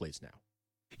little out of place now.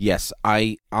 Yes,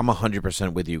 I'm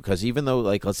 100% with you, because even though,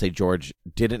 like, let's say George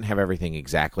didn't have everything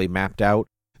exactly mapped out,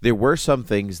 there were some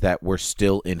things that were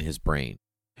still in his brain.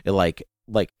 Like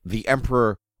the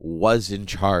Emperor was in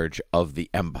charge of the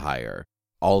Empire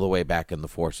all the way back in the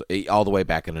Force, all the way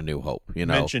back in A New Hope. You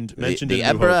know, mentioned the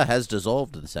Emperor has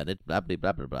dissolved the Senate. Blah blah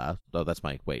blah blah blah. No, that's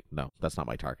my that's not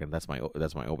my Tarkin. That's my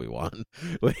Obi-Wan.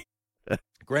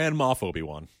 Grand Moff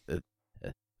Obi-Wan.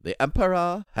 The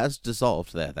Emperor has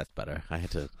dissolved. There, that's better. I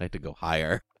had to go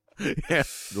higher,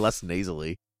 less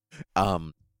nasally.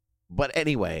 But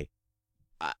anyway,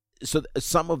 so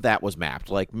some of that was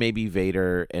mapped. Like maybe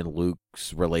Vader and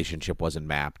Luke's relationship wasn't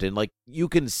mapped, and like you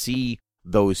can see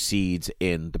those seeds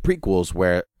in the prequels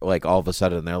where like all of a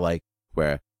sudden they're like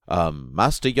where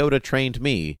Master Yoda trained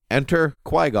me. Enter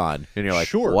Qui-Gon, and you're like,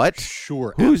 sure, what?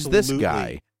 Sure, who's absolutely. this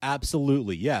guy?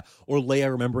 Absolutely, yeah. Or Leia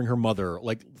remembering her mother,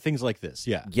 like things like this.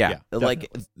 Yeah. Like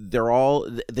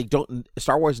they don't.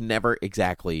 Star Wars never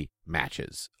exactly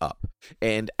matches up.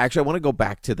 And actually, I want to go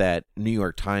back to that the New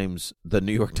York Times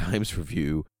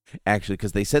review, actually,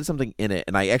 because they said something in it,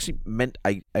 and I actually meant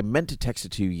to text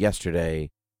it to you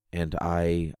yesterday, and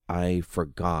I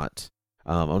forgot.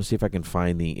 I want to see if I can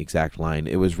find the exact line.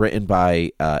 It was written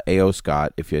by A.O.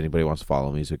 Scott. If anybody wants to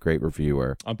follow him, he's a great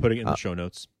reviewer. I'm putting it in the show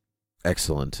notes.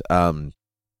 Excellent. And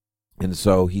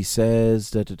so he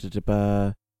says,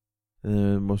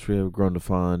 most we have grown to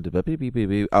fond.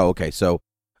 Oh, okay. So,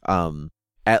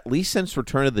 at least since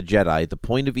Return of the Jedi, the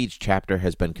point of each chapter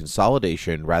has been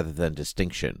consolidation rather than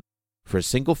distinction. For a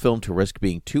single film to risk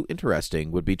being too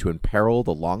interesting would be to imperil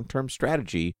the long-term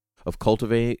strategy of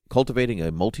cultivating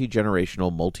a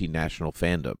multi-generational, multinational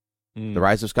fandom. The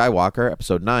Rise of Skywalker,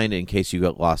 Episode 9, in case you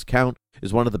got lost count,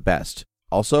 is one of the best.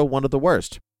 Also, one of the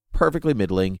worst. Perfectly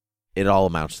middling. It all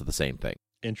amounts to the same thing.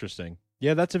 Interesting.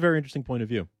 Yeah, that's a very interesting point of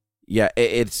view. Yeah,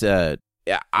 it's I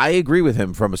agree with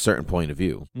him from a certain point of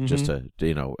view. Just to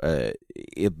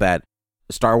that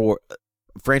Star Wars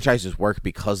franchises work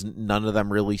because none of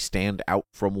them really stand out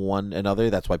from one another.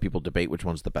 That's why people debate which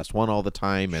one's the best one all the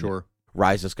time. And sure.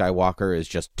 Rise of Skywalker is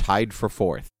just tied for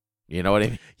fourth. You know what I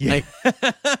mean? Yeah.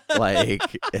 Like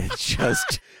it's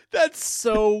just that's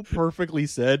so perfectly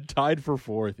said. Tied for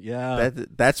fourth. Yeah.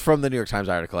 That's from the New York Times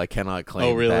article. I cannot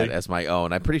claim really? that as my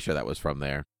own. I'm pretty sure that was from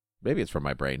there. Maybe it's from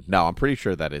my brain. No, I'm pretty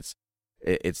sure that it's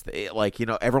like, you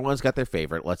know, everyone's got their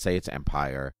favorite. Let's say it's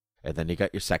Empire, and then you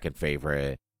got your second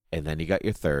favorite, and then you got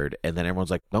your third, and then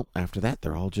everyone's like, nope. After that,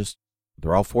 they're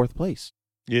all fourth place.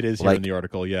 It is here in the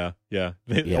article. Yeah.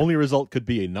 The only result could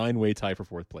be a 9-way tie for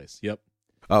fourth place. Yep.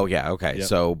 Oh, yeah, okay. Yep.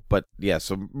 So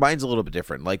mine's a little bit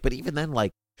different. Like, but even then,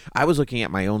 like, I was looking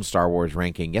at my own Star Wars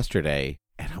ranking yesterday,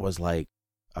 and I was like,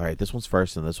 all right, this one's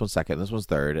first, and this one's second, and this one's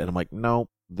third. And I'm like, no,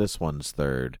 this one's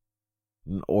third.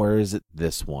 Or is it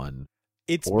this one?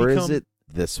 Is it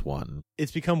this one.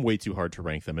 It's become way too hard to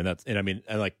rank them, and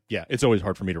it's always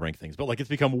hard for me to rank things, but like it's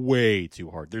become way too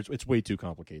hard. It's way too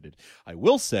complicated. I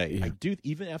will say, I do,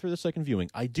 even after the second viewing,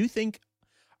 I do think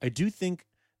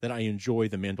that I enjoy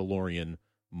The Mandalorian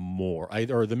more. The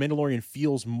Mandalorian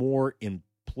feels more in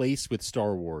place with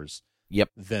Star Wars. Yep.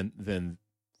 Than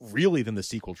the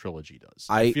sequel trilogy does.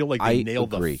 I feel like they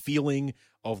nailed the feeling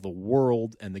of the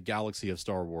world and the galaxy of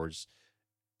Star Wars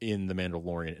in The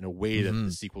Mandalorian in a way that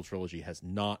the sequel trilogy has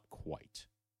not quite.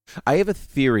 I have a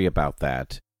theory about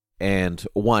that. And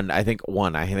I think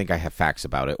I have facts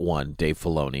about it. One, Dave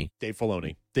Filoni. Dave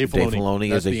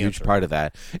Filoni is a huge part of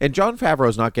that. And Jon Favreau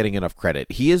is not getting enough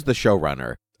credit. He is the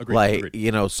showrunner. Agreed.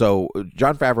 So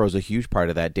Jon Favreau is a huge part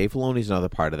of that. Dave Filoni is another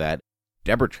part of that.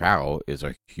 Deborah Chow is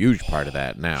a huge part of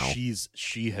that now.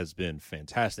 She has been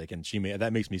fantastic, and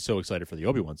that makes me so excited for the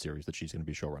Obi-Wan series that she's going to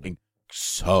be showrunning.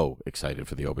 So excited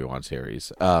for the Obi-Wan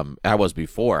series. I was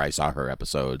before I saw her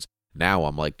episodes. Now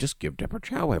I'm like, just give Deborah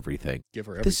Chow everything. Give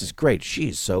her everything. This is great.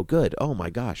 She's so good. Oh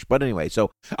my gosh. But anyway, so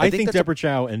I think Deborah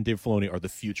Chow and Dave Filoni are the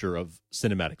future of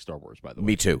cinematic Star Wars, by the way.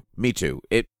 Me too.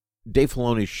 Dave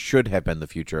Filoni should have been the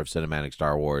future of cinematic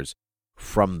Star Wars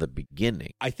from the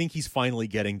beginning. I think he's finally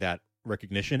getting that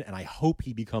recognition, and I hope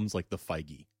he becomes like the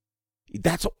Feige.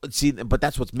 But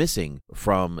that's what's missing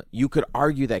from. You could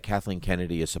argue that Kathleen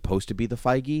Kennedy is supposed to be the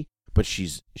Feige, but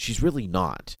she's really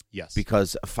not. Yes,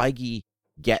 because Feige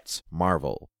gets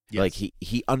Marvel. Yes. Like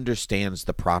he understands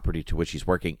the property to which he's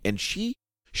working, and she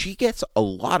gets a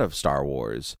lot of Star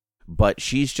Wars, but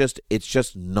she's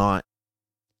not,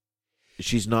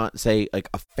 say, like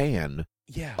a fan.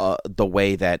 Yeah. The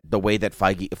way that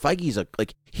Feige's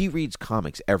he reads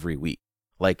comics every week.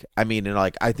 Like, I mean, and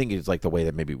like, I think it's like the way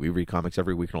that maybe we read comics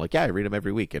every week. And we're like, yeah, I read them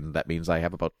every week. And that means I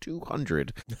have about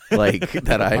 200,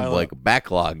 that I'm like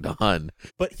backlogged on.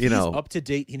 But he's up to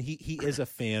date, and he is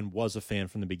was a fan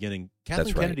from the beginning.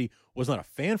 Kathleen Kennedy was not a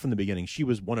fan from the beginning. She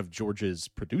was one of George's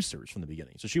producers from the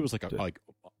beginning. So she was on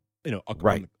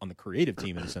the creative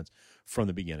team in a sense from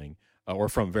the beginning, or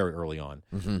from very early on.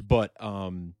 Mm-hmm.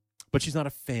 But she's not a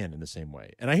fan in the same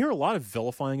way. And I hear a lot of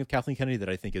vilifying of Kathleen Kennedy that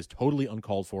I think is totally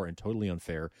uncalled for and totally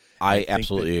unfair. I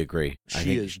absolutely agree.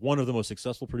 She is one of the most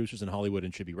successful producers in Hollywood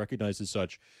and should be recognized as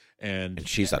such. And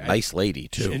she's a nice lady,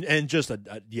 too. And just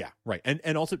yeah, right.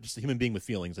 And also just a human being with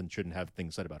feelings and shouldn't have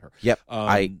things said about her. Yep.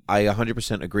 I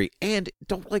 100% agree. And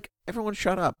don't, everyone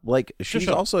shut up. She's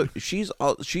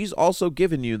also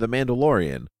given you The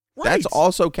Mandalorian. Right. That's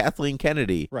also Kathleen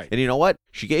Kennedy. Right. And you know what?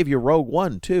 She gave you Rogue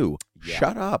One, too. Yeah.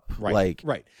 Shut up. Right.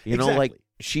 Exactly.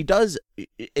 She does.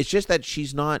 It's just that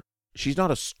she's not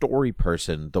a story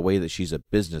person the way that she's a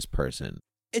business person.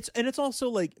 It's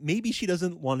also maybe she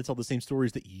doesn't want to tell the same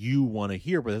stories that you want to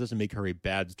hear, but that doesn't make her a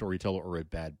bad storyteller or a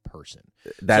bad person.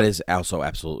 That is also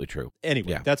absolutely true.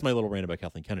 Anyway, That's my little rant about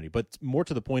Kathleen Kennedy. But more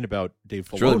to the point about Dave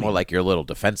Filoni. It's really more like your little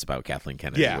defense about Kathleen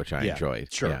Kennedy, which I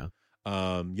enjoyed. Sure. Yeah.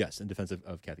 Yes, in defense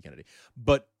of Kathy Kennedy.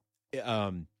 But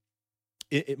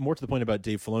more to the point about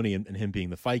Dave Filoni and him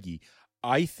being the Feige,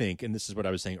 I think, and this is what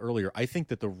I was saying earlier, I think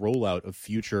that the rollout of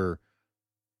future,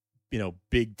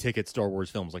 big ticket Star Wars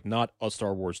films, not a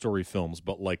Star Wars story films,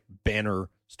 but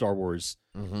banner Star Wars,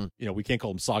 we can't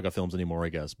call them saga films anymore, I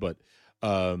guess, but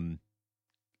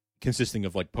consisting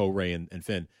of Poe, Rey, and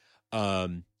Finn.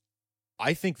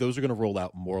 I think those are going to roll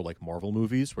out more like Marvel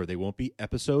movies, where they won't be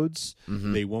episodes.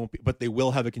 Mm-hmm. They won't be, but they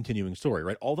will have a continuing story,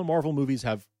 right? All the Marvel movies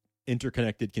have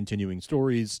interconnected continuing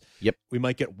stories. Yep. We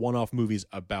might get one-off movies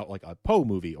about a Poe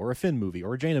movie or a Finn movie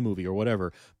or a Jaina movie or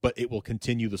whatever, but it will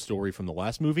continue the story from the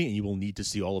last movie, and you will need to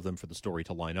see all of them for the story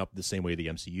to line up the same way the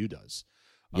MCU does.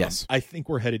 Yes. I think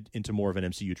we're headed into more of an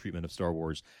MCU treatment of Star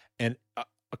Wars, and a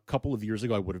couple of years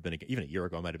ago, I would have been, even a year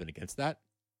ago, I might have been against that.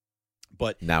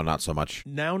 But now not so much.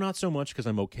 Now not so much, because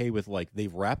I'm okay with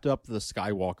they've wrapped up the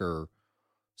Skywalker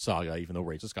saga, even though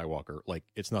Rey's a Skywalker.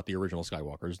 It's not the original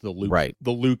Skywalkers. The Luke, right.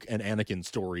 The Luke and Anakin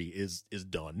story is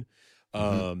done,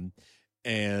 mm-hmm.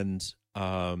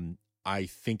 I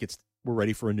think we're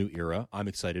ready for a new era. I'm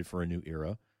excited for a new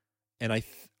era, and I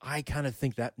kind of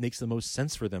think that makes the most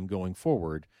sense for them going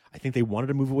forward. I think they wanted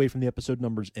to move away from the episode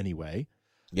numbers anyway.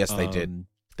 Yes, they did.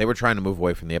 They were trying to move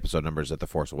away from the episode numbers at The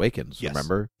Force Awakens, yes.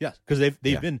 Remember? Yes, because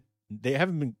they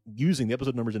haven't been using the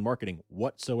episode numbers in marketing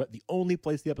whatsoever. The only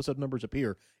place the episode numbers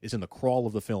appear is in the crawl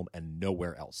of the film and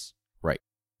nowhere else. Right.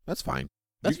 That's fine.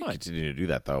 That's you fine. Continue to do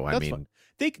that, though. That's fine.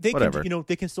 They whatever. Can,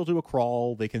 they can still do a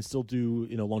crawl. They can still do,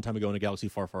 a long time ago in a galaxy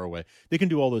far, far away. They can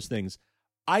do all those things.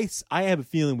 I have a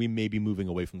feeling we may be moving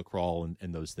away from the crawl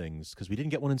and those things, because we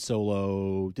didn't get one in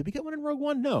Solo. Did we get one in Rogue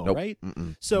One? No, nope. Right?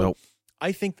 Mm-mm. So nope.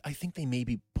 I think they may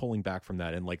be pulling back from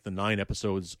that, and the 9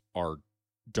 episodes are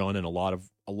done, and a lot of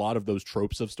a lot of those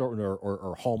tropes of Star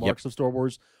or hallmarks of Star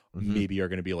Wars maybe are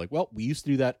going to be like, well, we used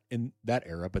to do that in that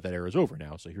era, but that era is over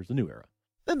now, so here's the new era.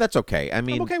 And that's okay. I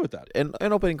mean, I'm okay with that.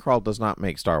 An opening crawl does not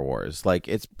make Star Wars. Like,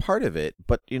 it's part of it,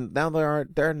 but now there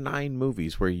are 9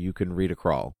 movies where you can read a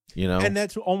crawl, you know? And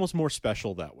that's almost more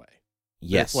special that way.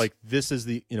 Yes. It's like, this is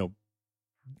the,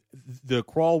 the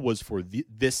crawl was for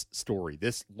this story,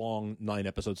 this long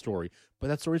 9-episode story, but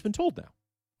that story's been told now.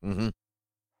 Mm-hmm.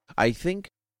 I think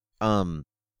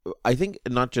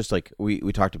not just like we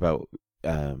talked about,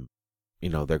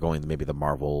 they're going maybe the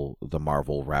Marvel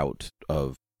route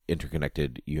of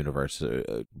interconnected universe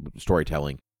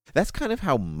storytelling. That's kind of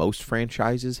how most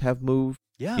franchises have moved.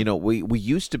 Yeah. We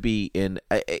used to be in,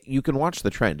 you can watch the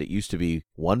trend. It used to be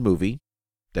one movie,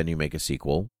 then you make a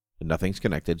sequel, and nothing's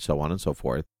connected, so on and so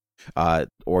forth.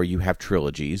 Or you have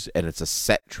trilogies, and it's a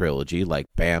set trilogy, like,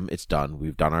 bam, it's done.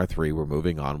 We've done our 3, we're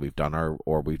moving on. We've done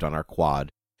our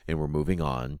quad, and we're moving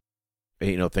on.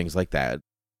 Things like that.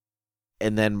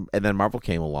 And then Marvel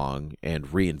came along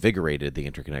and reinvigorated the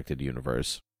interconnected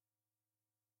universe.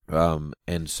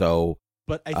 And so,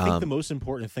 but I think the most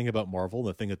important thing about Marvel,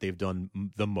 the thing that they've done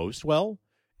the most well,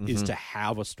 is to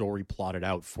have a story plotted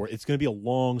out for. It's going to be a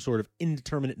long, sort of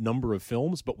indeterminate number of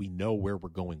films, but we know where we're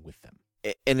going with them.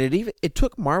 And it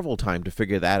took Marvel time to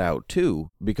figure that out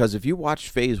too, because if you watch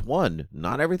Phase 1,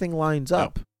 not everything lines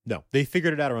up. No, they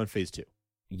figured it out around Phase 2.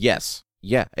 Yes,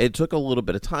 yeah, it took a little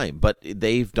bit of time, but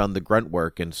they've done the grunt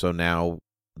work, and so now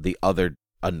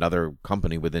another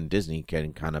company within Disney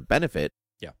can kind of benefit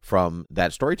from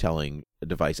that storytelling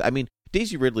device. I mean,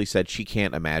 Daisy Ridley said she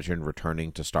can't imagine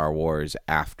returning to Star Wars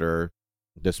after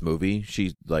this movie.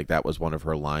 She's like, that was one of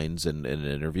her lines in an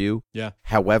interview. Yeah.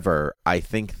 However, I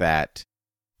think that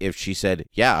if she said,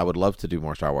 yeah, I would love to do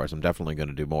more Star Wars, I'm definitely going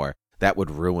to do more, that would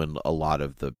ruin a lot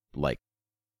of the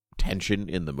tension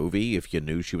in the movie if you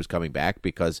knew she was coming back,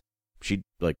 because she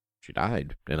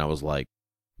died. And I was like,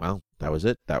 well, that was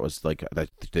it. That was like,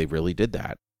 they really did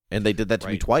that. And they did that to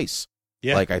me twice.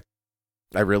 Yeah. Like,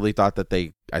 I really thought that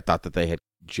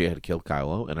she had killed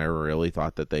Kylo, and I really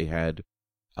thought that they had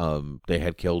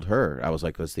killed her. I was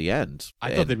like, that's the end.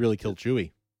 I thought they'd really killed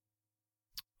Chewie.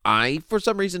 I, for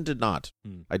some reason, did not.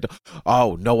 I don't.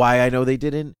 Oh, know why I know they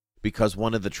didn't? Because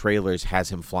one of the trailers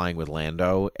has him flying with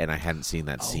Lando, and I hadn't seen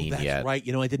that scene that's yet. Right.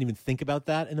 I didn't even think about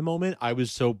that in the moment. I was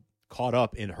so caught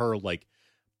up in her,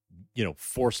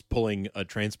 force pulling a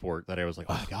transport that I was like,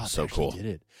 oh my God, so cool. Did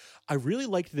it. I really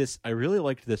liked this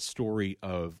story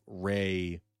of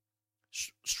Rey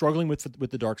struggling with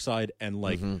the dark side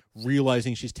and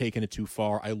realizing she's taken it too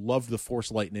far. I loved the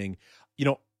Force lightning.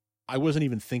 I wasn't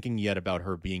even thinking yet about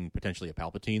her being potentially a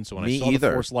Palpatine. So when I saw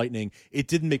the Force lightning, it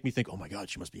didn't make me think, oh my God,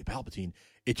 she must be a Palpatine.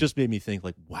 It just made me think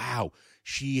like, wow,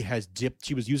 she has dipped.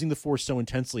 She was using the Force so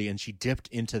intensely, and she dipped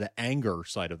into the anger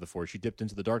side of the Force. She dipped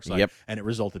into the dark side, and it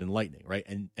resulted in lightning, right?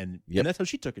 And that's how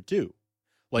she took it too.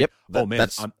 Like, oh man,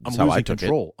 I'm losing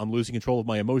control. I'm losing control of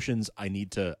my emotions. I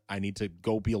need to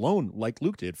go be alone like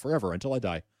Luke did forever until I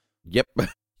die. Yep.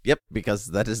 Yep, because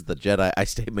that is the Jedi.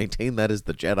 I maintain that is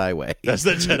the Jedi way. That's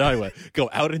the Jedi way. Go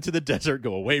out into the desert.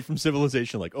 Go away from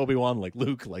civilization, like Obi-Wan, like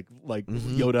Luke, like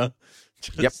Yoda.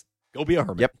 Just go be a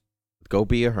hermit. Yep. Go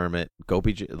be a hermit. Go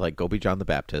be John the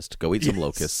Baptist. Go eat some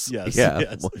locusts. Yes.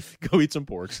 Go eat some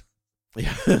porks.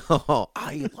 Yeah.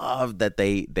 I love that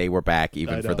they were back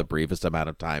even for the briefest amount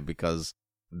of time, because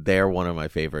they're one of my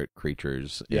favorite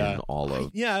creatures in all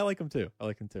of. I like them too.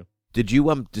 Did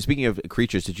you speaking of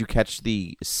creatures, did you catch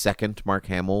the second Mark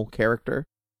Hamill character?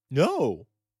 No.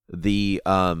 The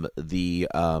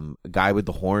guy with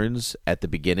the horns at the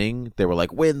beginning, they were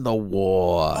like, win the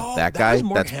war. Oh, that guy? Was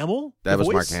Mark Hamill? That was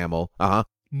Mark Hamill. Uh-huh.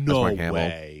 No Mark Hamill.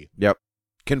 way. Yep.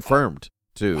 Confirmed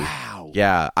too. Wow.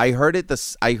 Yeah. I heard it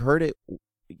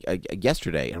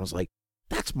yesterday, and I was like,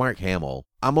 that's Mark Hamill.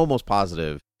 I'm almost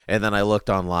positive. And then I looked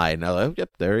online, and I was like, yep,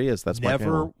 there he is. That's Mark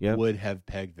Hamill. Never would have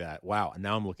pegged that. Wow. And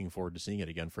now I'm looking forward to seeing it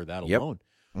again for that alone.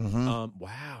 Mm-hmm.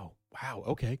 Wow.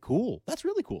 Okay, cool. That's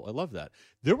really cool. I love that.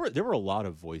 There were a lot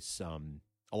of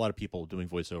a lot of people doing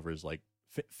voiceovers, like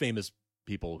famous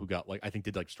people who got I think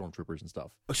did stormtroopers and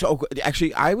stuff. So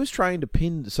actually, I was trying to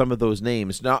pin some of those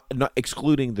names, not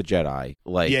excluding the Jedi. I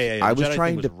was Jedi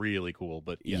trying was to really cool,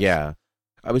 but yes. Yeah.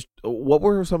 Who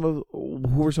were some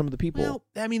of the people? Well,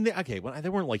 I mean, they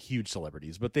weren't huge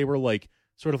celebrities, but they were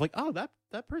sort of oh,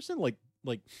 that person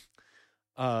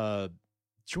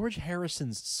George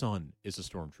Harrison's son is a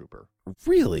stormtrooper.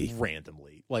 Really?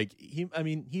 Randomly.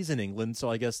 He's in England,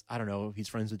 so I guess, I don't know if he's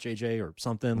friends with JJ or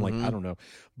something. Mm-hmm. I don't know.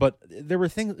 But there were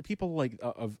people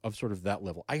of sort of that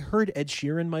level. I heard Ed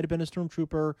Sheeran might have been a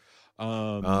stormtrooper.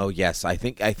 Oh, yes. I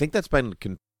think that's been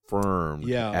confirmed,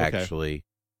 yeah, actually.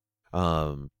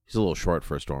 He's a little short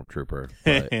for a stormtrooper.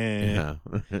 But, yeah.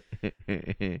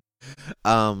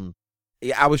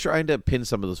 Yeah, I was trying to pin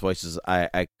some of those voices.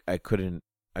 I couldn't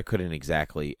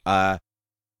exactly. Have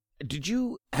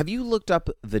you looked up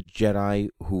the Jedi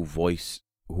who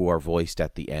are voiced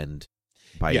at the end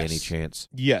by any chance?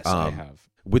 Yes, I have.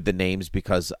 With the names,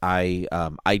 because I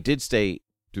did stay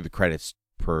through the credits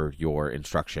per your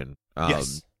instruction.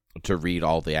 Yes. To read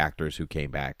all the actors who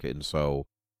came back, and so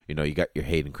you got your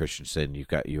Hayden Christensen, you've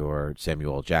got your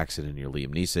Samuel L. Jackson, and your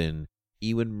Liam Neeson,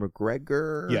 Ewan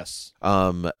McGregor, yes,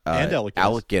 and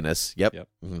Alec Guinness. Yep.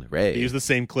 Ray. They used the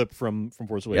same clip from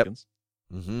Force Awakens.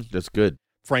 Yep. That's good.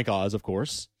 Frank Oz, of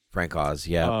course. Frank Oz,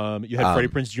 yeah. You had Freddie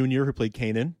Prinze Jr. who played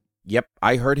Kanan. Yep,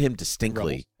 I heard him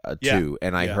distinctly too,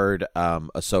 and I heard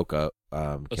Ahsoka.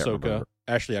 Ahsoka,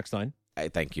 Ashley Eckstein.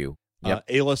 Thank you. Yep.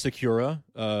 Ayla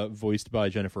Secura, voiced by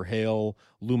Jennifer Hale.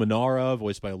 Luminara,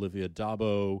 voiced by Olivia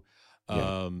Dabo.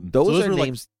 Those are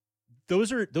names.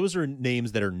 Those are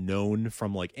names that are known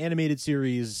from like animated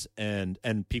series and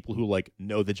people who like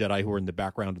know the Jedi who are in the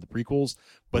background of the prequels,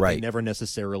 but they never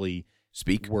necessarily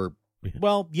speak. Or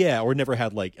never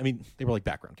had like, I mean, they were like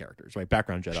background characters, right?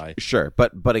 Background Jedi. Sure,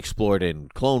 but explored in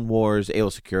Clone Wars.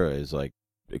 Ayla Secura is like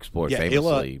explored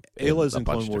famously. Ayla's in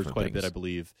Clone Wars quite a bit, I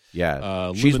believe.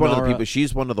 Yeah, she's one of the people.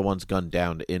 She's one of the ones gunned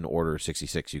down in Order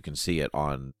 66. You can see it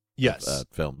on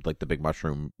film, like the big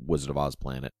mushroom Wizard of Oz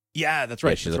planet. Yeah, that's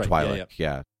right. Yeah, she's a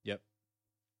Twi'lek.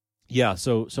 Yeah.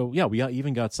 So we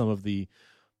even got some of the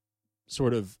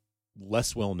sort of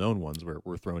less well known ones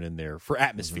were thrown in there for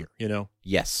atmosphere.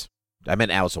 Yes, I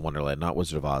meant Alice in Wonderland, not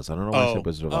Wizard of Oz. I don't know why I said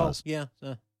Wizard of Oz. Yeah.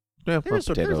 There's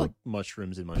like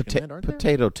mushrooms in Munchkin, aren't there?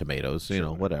 Potato, tomatoes,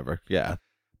 whatever. Yeah.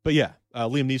 But yeah,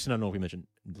 Liam Neeson. I don't know if we mentioned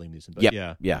Liam Neeson, but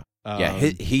yeah.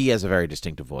 He has a very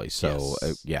distinctive voice. So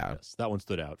yes, that one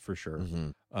stood out for sure.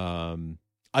 Mm-hmm.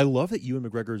 I love that Ewan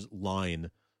McGregor's line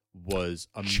was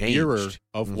a mirror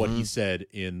of what he said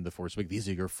in The Force Awakens. These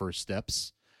are your first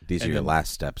steps. These are your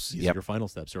last steps. These are your final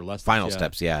steps or last final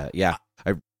steps. Yeah.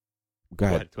 Go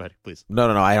ahead, please. No.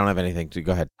 I don't have anything to.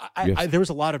 Go ahead. There was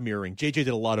a lot of mirroring. JJ did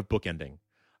a lot of bookending.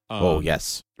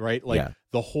 Yes. Right. Like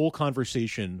the whole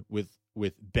conversation with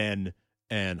Ben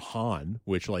and Han,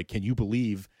 which like, can you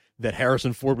believe that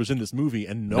Harrison Ford was in this movie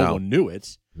and no one knew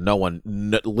it? No one,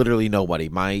 literally nobody.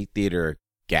 My theater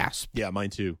gasped. Yeah, mine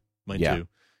too.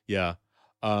 Yeah.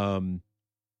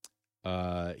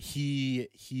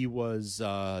 He was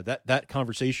that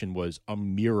conversation was a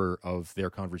mirror of their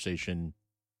conversation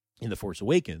in The Force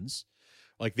Awakens.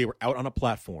 Like they were out on a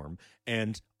platform,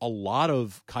 and a lot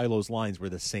of Kylo's lines were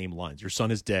the same lines. Your son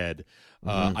is dead.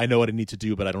 I know what I need to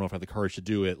do, but I don't know if I have the courage to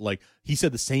do it. Like he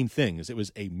said the same things. It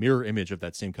was a mirror image of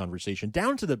that same conversation,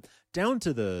 down to the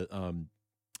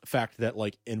fact that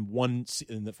like in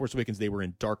The Force Awakens they were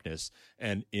in darkness,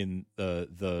 and in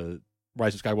the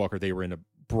Rise of Skywalker they were in a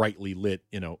brightly lit,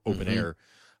 open air.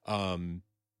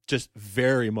 Just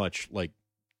very much like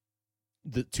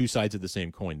the two sides of the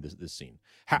same coin. This scene,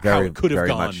 how it could have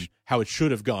gone, how it should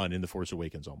have gone in The Force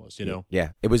Awakens, almost.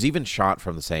 Yeah, it was even shot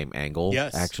from the same angle.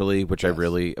 Yes, actually, which I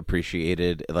really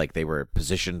appreciated. Like they were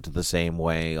positioned the same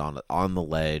way on the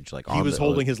ledge. Like he was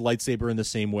holding his lightsaber in the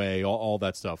same way. All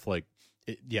that stuff. Like,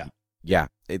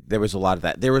 there was a lot of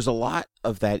that. There was a lot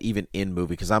of that even in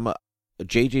movie, because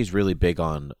JJ's really big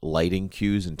on lighting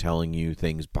cues and telling you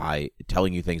things by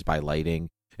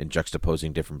lighting and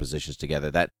juxtaposing different positions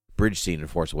together. That bridge scene in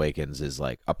Force Awakens is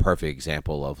like a perfect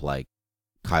example of like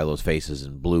Kylo's face is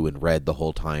in blue and red the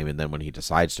whole time, and then when he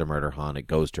decides to murder Han, it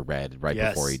goes to red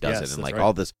before he does it, and like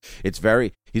all this. He's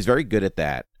very good at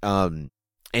that. And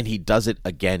he does it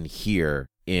again here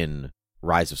in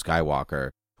Rise of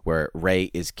Skywalker, where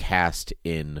Rey is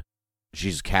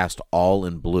she's cast all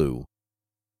in blue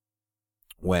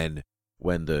when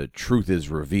the truth is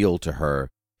revealed to her,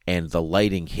 and the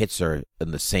lighting hits her in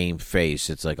the same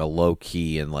face. It's like a low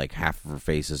key, and like half of her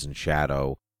face is in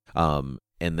shadow. And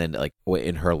then like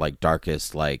in her like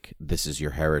darkest, like, this is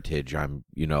your heritage. I'm,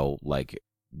 like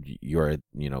you're a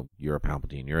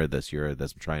Palpatine. You're this.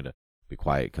 I'm trying to be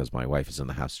quiet because my wife is in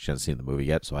the house. She hasn't seen the movie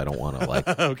yet, so I don't want to like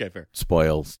okay, fair.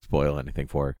 spoil anything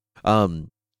for her.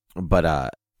 But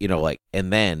like,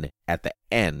 and then at the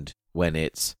end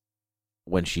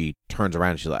when she turns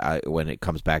around, she's like, when it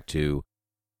comes back to,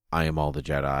 I am all the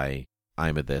Jedi,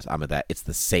 I'm at this, I'm at that. It's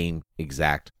the same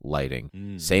exact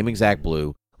lighting, same exact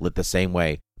blue, lit the same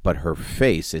way, but her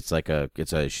face,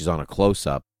 she's on a close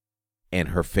up, and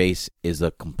her face is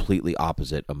a completely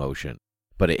opposite emotion.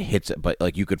 But it hits it, but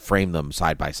like you could frame them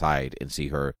side by side and see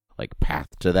her like path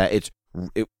to that. It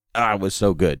was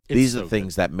so good. These are the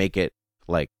things that make it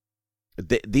like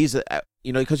these.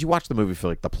 you know, because you watch the movie for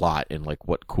like the plot and like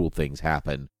what cool things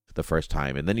happen the first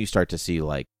time, and then you start to see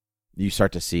like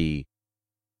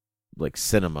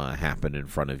cinema happen in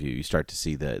front of you. You start to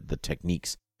see the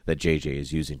techniques that JJ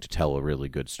is using to tell a really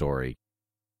good story,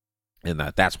 and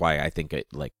that's why I think it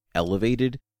like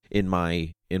elevated in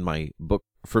my book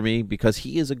for me, because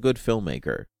he is a good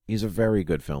filmmaker. He's a very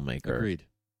good filmmaker. Agreed.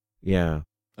 Yeah.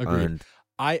 Agreed. And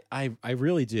I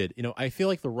really did. You know, I feel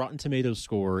like the Rotten Tomatoes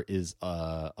score is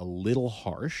a little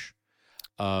harsh.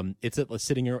 It's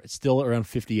sitting still around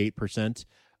 58%.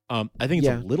 I think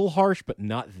it's a little harsh, but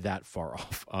not that far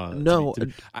off. No,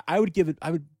 I would give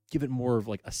it more of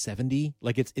like a 70.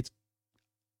 Like it's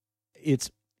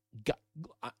got,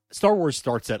 Star Wars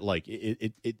starts at like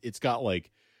it's got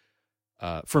like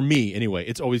for me anyway,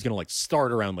 it's always going to like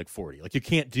start around like 40. Like you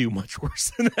can't do much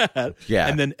worse than that. Yeah,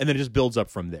 and then it just builds up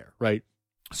from there, right?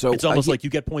 So it's almost like you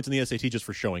get points in the SAT just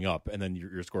for showing up, and then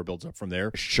your score builds up from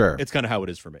there. Sure, it's kind of how it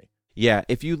is for me. Yeah,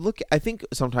 if you look, I think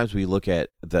sometimes we look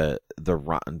at the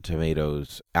Rotten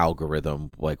Tomatoes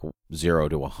algorithm, like 0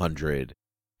 to 100,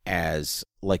 as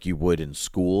like you would in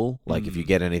school. Like if you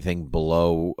get anything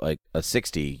below like a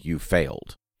 60, you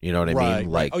failed. You know what I mean?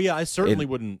 Like, oh yeah, I certainly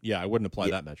wouldn't. Yeah, I wouldn't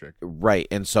apply that metric. Right,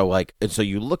 and so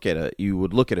you look at it, you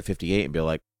would look at a 58 and be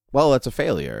like, well, that's a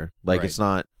failure. Like it's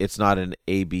not an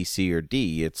A, B, C, or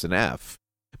D. It's an F.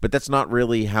 But that's not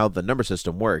really how the number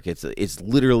system works. It's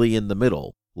literally in the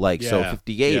middle. Like so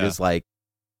 58 is like,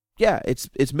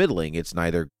 it's middling. It's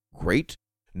neither great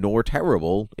nor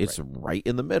terrible. It's right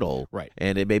in the middle. Right.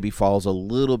 And it maybe falls a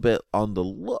little bit on the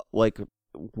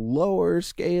lower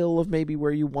scale of maybe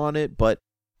where you want it, but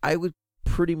I would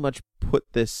pretty much put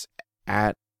this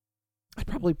at, I'd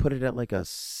probably put it at like a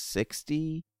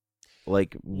 60.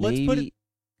 Like maybe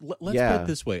let's put it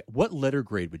this way. What letter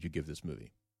grade would you give this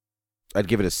movie? I'd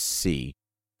give it a C.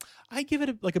 I give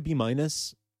it like a B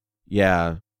minus.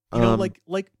 Yeah. You know, like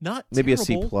not maybe terrible, a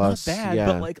C plus, not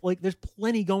bad, but like there's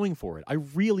plenty going for it. I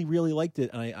really, really liked it,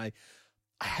 and I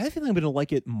have a feeling I'm going to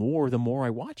like it more the more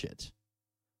I watch it.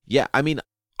 Yeah, I mean,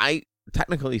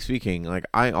 technically speaking, like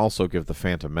I also give the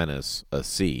Phantom Menace a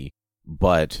C,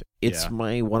 but it's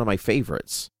one of my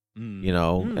favorites. You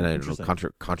know, and I know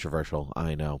controversial.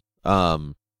 I know,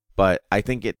 but I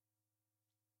think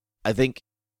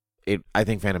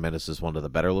Phantom Menace is one of the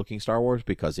better looking Star Wars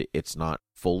because it's not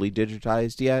fully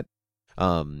digitized yet.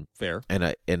 Fair. And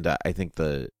I think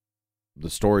the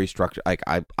story structure, like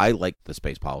I like the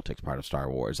space politics part of Star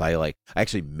Wars. I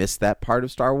actually miss that part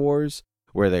of Star Wars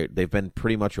where they've been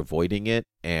pretty much avoiding it,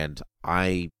 and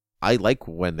I like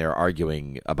when they're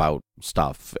arguing about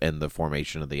stuff and the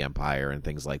formation of the Empire and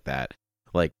things like that.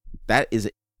 Like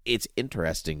it's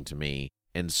interesting to me,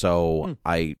 and so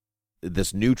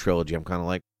this new trilogy, I'm kind of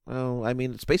like, well, I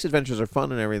mean, space adventures are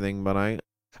fun and everything, but I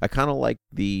kind of like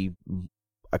the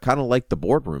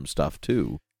boardroom stuff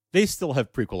too. They still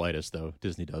have prequelitis though,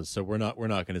 Disney does, so we're not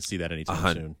going to see that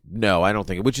anytime soon. No, I don't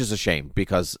think, which is a shame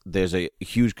because there's a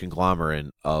huge conglomerate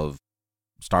of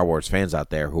Star Wars fans out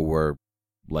there who were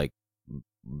like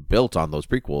built on those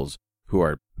prequels, who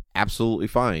are absolutely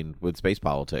fine with space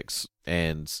politics,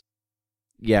 and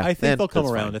I think they'll come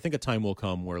around. Fine. I think a time will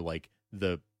come where like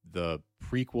the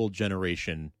prequel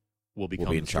generation will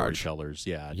become in charge. Storytellers.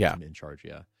 Yeah, in charge.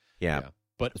 Yeah.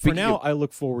 But for now, I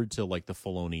look forward to like the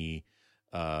Filoni,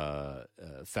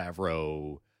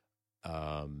 Favreau,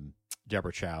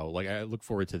 Deborah Chow. Like I look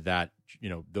forward to that. You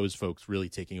know, those folks really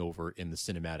taking over in the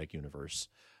cinematic universe.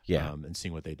 Yeah, and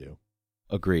seeing what they do.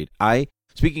 Agreed.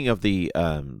 Speaking of the,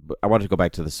 I wanted to go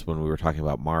back to this when we were talking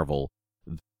about Marvel.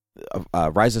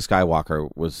 Rise of Skywalker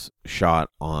was shot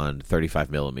on 35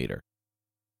 millimeter,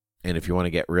 and if you want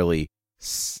to get really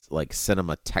like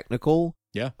cinema technical,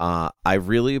 I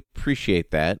really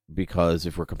appreciate that, because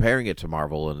if we're comparing it to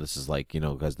Marvel, and this is like, you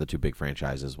know, because the two big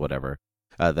franchises, whatever,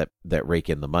 that rake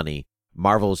in the money,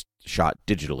 Marvel's shot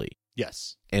digitally.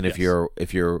 Yes, and if you're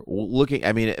looking,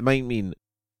 I mean, it might mean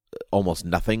almost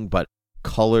nothing, but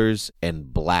colors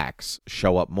and blacks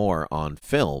show up more on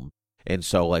film. And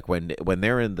so like when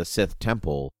they're in the Sith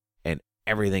temple and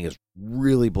everything is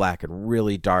really black and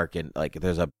really dark, and like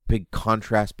there's a big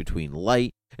contrast between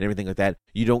light and everything like that,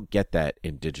 you don't get that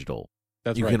in digital.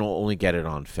 You can only get it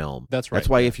on film. That's right. That's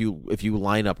why if you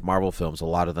line up Marvel films, a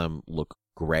lot of them look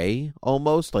gray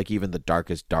almost, like even the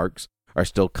darkest darks are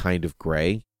still kind of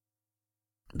gray.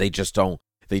 They just don't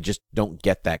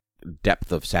get that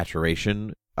depth of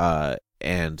saturation,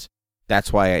 and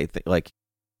that's why I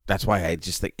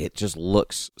just think it just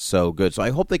looks so good. So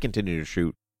I hope they continue to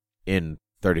shoot in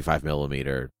 35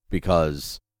 millimeter,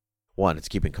 because one, it's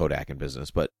keeping Kodak in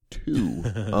business, but two,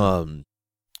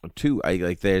 I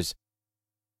like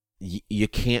you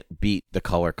can't beat the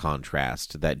color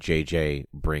contrast that JJ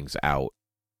brings out.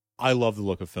 I love the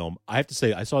look of film. I have to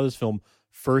say, I saw this film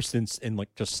first in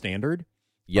like just standard.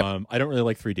 Yep. I don't really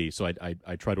like 3D, so I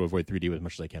try to avoid 3D as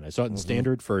much as I can. I saw it in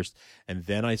standard first, and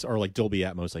then or like Dolby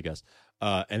Atmos, I guess.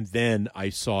 And then I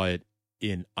saw it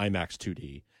in IMAX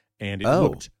 2D, and it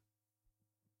looked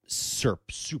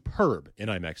superb in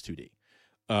IMAX 2D.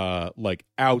 Like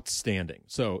outstanding.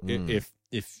 So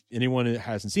if anyone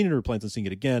hasn't seen it or plans on seeing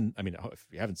it again, I mean, if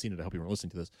you haven't seen it, I hope you weren't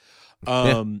listening to this.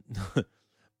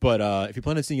 But if you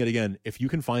plan on seeing it again, if you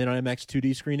can find an IMAX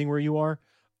 2D screening where you are,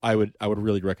 I would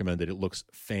really recommend it. It looks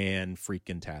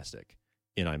fan-freaking-tastic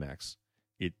in IMAX.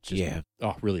 It just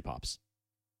really pops.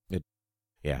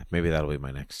 Maybe that'll be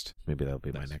my next. Maybe that'll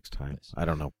be my next time. Nice. I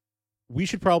don't know. We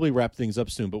should probably wrap things up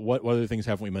soon, but what other things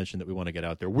haven't we mentioned that we want to get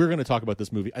out there? We're going to talk about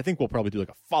this movie. I think we'll probably do like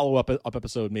a follow-up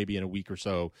episode maybe in a week or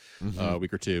so,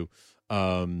 week or two.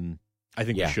 I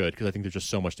think we should, because I think there's just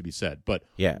so much to be said. But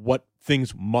what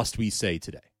things must we say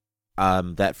today?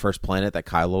 That first planet that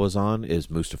Kylo is on is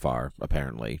Mustafar,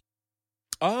 apparently.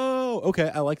 Oh, okay.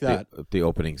 I like that. The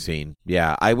opening scene.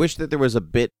 Yeah, I wish that there was a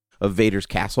bit of Vader's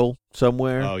castle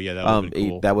somewhere. Oh, yeah, that would have been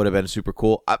cool. That would have been super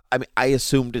cool. I mean, I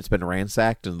assumed it's been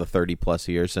ransacked in the 30-plus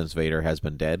years since Vader has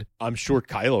been dead. I'm sure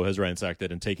Kylo has ransacked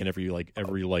it and taken every oh,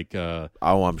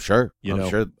 I'm sure. I'm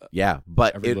sure. Yeah,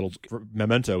 but every little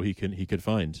memento he could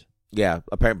find. Yeah,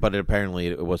 but apparently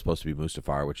it was supposed to be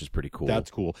Mustafar, which is pretty cool.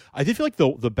 That's cool. I did feel like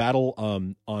the battle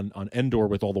on Endor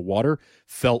with all the water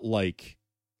felt like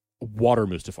water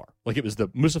Mustafar. Like it was the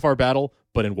Mustafar battle,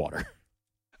 but in water.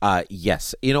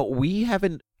 Yes. You know, we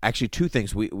haven't actually two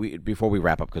things we before we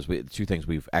wrap up, because two things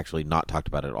we've actually not talked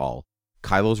about at all.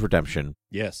 Kylo's redemption.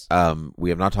 Yes.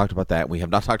 We have not talked about that. We have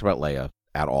not talked about Leia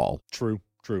at all. True.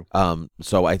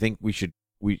 So I think we should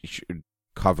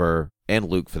cover, and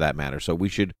Luke for that matter. So we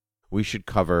should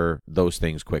cover those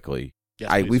things quickly.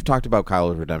 Yes, we've talked about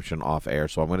Kylo's redemption off air,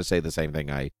 so I'm going to say the same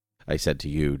thing I said to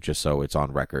you, just so it's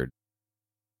on record.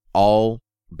 All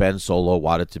Ben Solo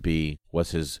wanted to be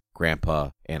was his grandpa,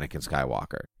 Anakin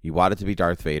Skywalker. He wanted to be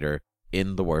Darth Vader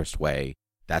in the worst way.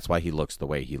 That's why he looks the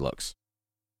way he looks.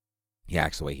 He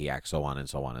acts the way he acts, so on and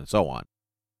so on and so on.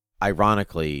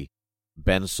 Ironically,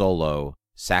 Ben Solo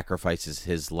sacrifices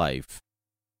his life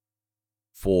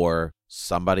for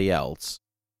somebody else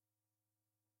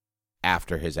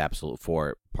after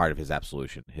for part of his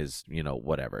absolution, his,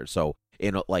 whatever. So,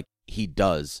 he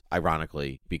does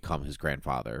ironically become his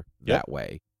grandfather that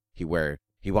way. Where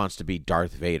he wants to be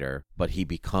Darth Vader, but he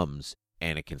becomes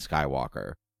Anakin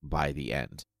Skywalker by the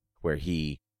end, where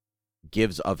he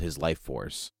gives of his life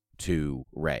force to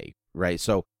Rey, right?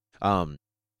 So, Mandalorian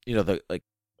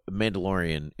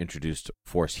introduced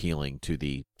force healing to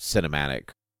the cinematic,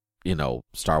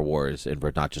 Star Wars, and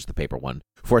not just the paper one.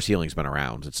 Force healing's been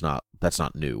around. That's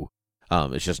not new.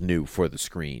 It's just new for the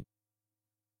screen.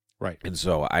 Right. And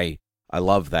so I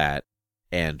love that.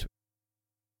 And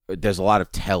there's a lot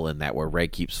of tell in that, where Rey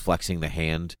keeps flexing the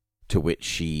hand to which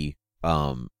she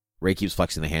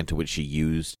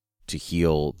used to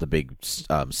heal the big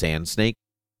sand snake.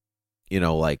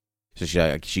 So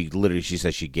she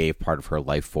says she gave part of her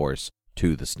life force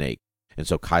to the snake. And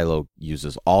so Kylo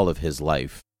uses all of his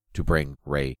life to bring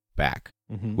Rey back,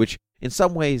 which in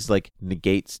some ways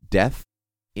negates death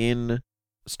in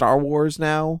Star Wars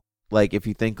now. If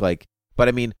you think but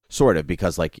I mean, sort of,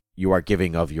 because you are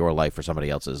giving of your life for somebody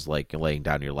else's, laying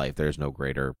down your life. There's no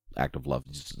greater act of love,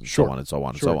 so on and so on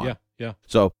and so on. Yeah.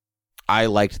 So I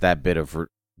liked that bit of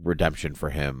redemption for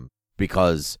him,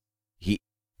 because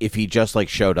if he just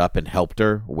showed up and helped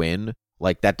her win,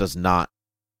 that does not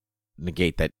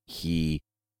negate that he's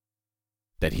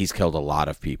killed a lot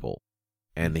of people,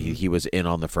 and he was in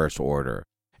on the First Order,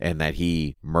 and that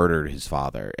he murdered his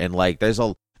father, and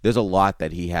there's a lot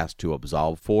that he has to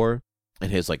absolve for.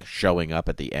 And his showing up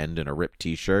at the end in a ripped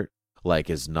T-shirt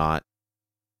that's not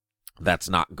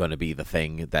going to be the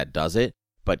thing that does it.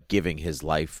 But giving his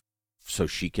life so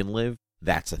she can live,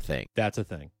 that's a thing. That's a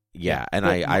thing. Yeah, and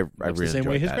I really the same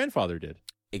way his that. grandfather did.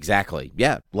 Exactly.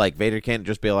 Yeah, Vader can't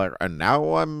just be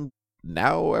and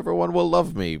now everyone will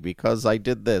love me because I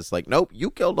did this. Nope,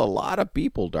 you killed a lot of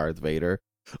people, Darth Vader.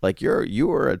 You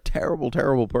were a terrible,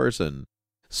 terrible person.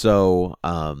 So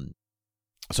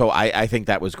I think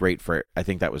that was great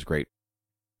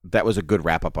That was a good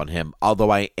wrap up on him.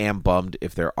 Although I am bummed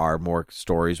if there are more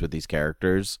stories with these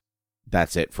characters.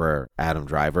 That's it for Adam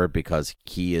Driver, because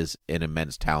he is an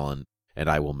immense talent and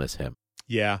I will miss him.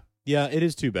 Yeah. Yeah, it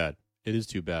is too bad.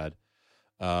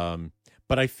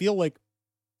 But I feel like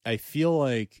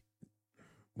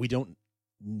we don't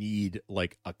need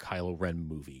a Kylo Ren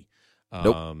movie.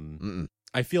 Nope.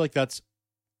 I feel like that's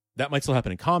that might still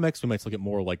happen in comics. We might still get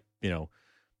more like,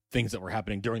 things that were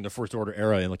happening during the First Order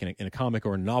era in a comic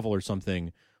or a novel or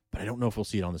something, but I don't know if we'll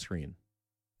see it on the screen.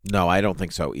 No, I don't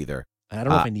think so either. I don't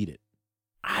know if I need it.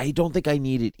 I don't think I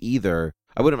need it either.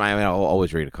 I wouldn't mind. I mean, I'll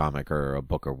always read a comic or a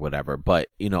book or whatever, but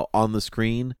on the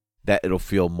screen, that it'll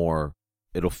feel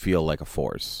like a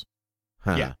force.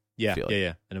 Huh. Yeah.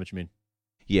 I know what you mean.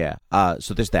 Yeah.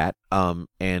 So there's that.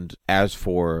 And as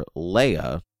for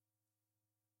Leia,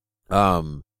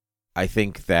 I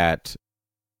think that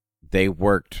they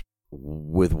worked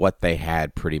with what they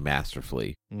had pretty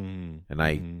masterfully.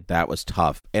 And that was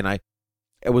tough. And I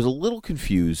was a little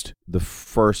confused the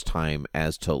first time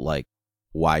as to like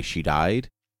why she died,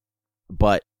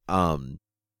 but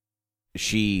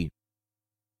she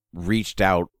reached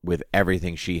out with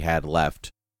everything she had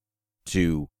left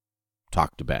to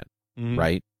talk to Ben,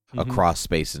 right? Across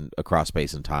space and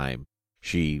time.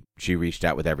 She reached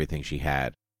out with everything she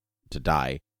had to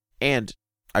die. And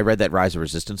I read that Rise of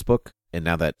Resistance book, and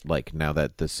now that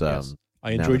this yes.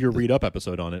 I enjoyed your read up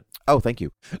episode on it. Oh, thank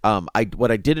you.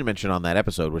 What I didn't mention on that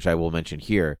episode, which I will mention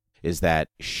here, is that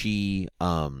she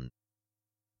had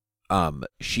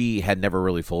never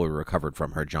really fully recovered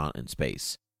from her jaunt in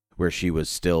space, where she was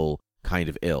still kind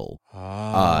of ill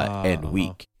and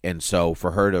weak. And so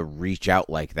for her to reach out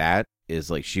like that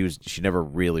is like she never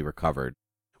really recovered,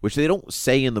 which they don't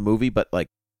say in the movie, but like,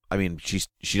 I mean,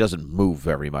 she doesn't move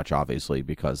very much, obviously,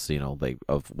 because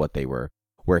of what they were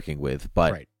working with,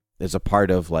 but right. There's a part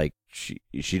of like she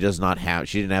didn't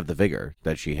have the vigor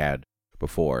that she had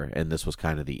before, and this was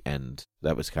kind of the end.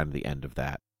 That was kind of the end of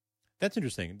that. That's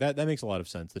interesting. That makes a lot of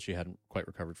sense that she hadn't quite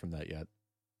recovered from that yet.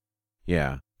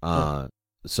 Yeah. But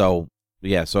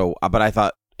I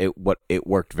thought it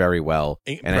worked very well.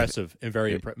 Impressive and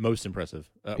very most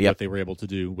impressive. What they were able to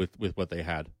do with what they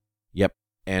had. Yep.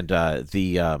 And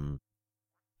the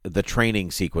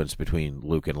training sequence between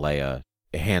Luke and Leia,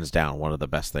 hands down, one of the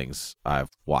best things I've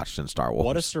watched in Star Wars.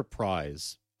 What a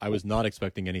surprise. I was not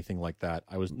expecting anything like that.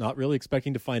 I was not really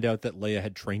expecting to find out that Leia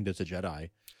had trained as a Jedi.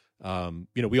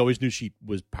 We always knew she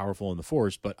was powerful in the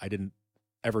Force, but I didn't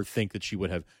ever think that she would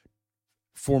have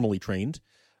formally trained.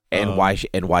 And why she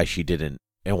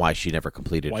never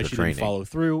completed her training. Didn't follow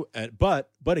through. But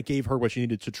it gave her what she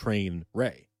needed to train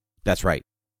Rey. That's right.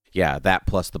 Yeah, that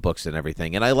plus the books and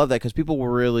everything. And I love that because people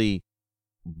were really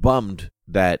bummed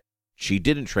that she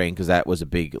didn't train, because that was a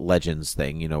big Legends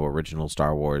thing, original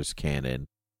Star Wars canon.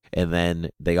 And then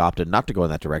they opted not to go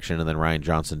in that direction, and then Rian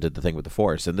Johnson did the thing with the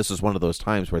Force. And this was one of those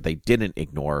times where they didn't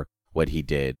ignore what he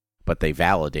did, but they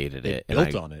validated it. They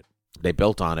built on it. They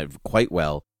built on it quite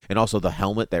well. And also the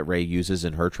helmet that Rey uses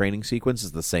in her training sequence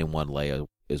is the same one Leia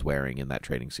is wearing in that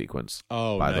training sequence,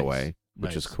 by the way,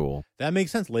 which is cool. That makes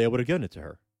sense. Leia would have given it to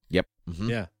her. Yep. Mm-hmm.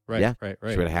 Yeah, right, yeah. right.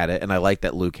 She would have had it. And I like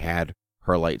that Luke had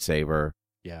her lightsaber.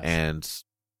 Yes. And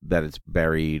that it's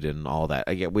buried and all that.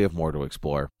 We have more to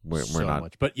explore. We're not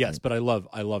much, but yes, but I loved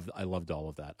all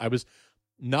of that. I was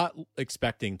not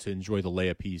expecting to enjoy the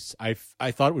Leia piece. I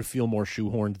thought it would feel more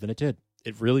shoehorned than it did.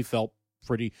 It really felt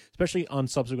pretty, especially on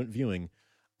subsequent viewing.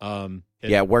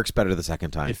 It works better the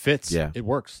second time. It fits. Yeah, it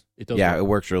works. It does. Yeah, work. It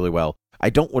works really well.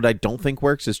 What I don't think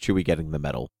works is Chewie getting the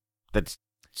medal. That's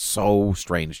so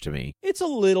strange to me. It's a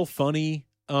little funny,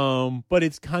 but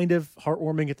it's kind of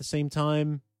heartwarming at the same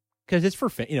time. Because it's for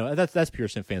that's pure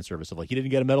fan service of like he didn't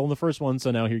get a medal in the first one, so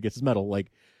now he gets his medal.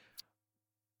 Like,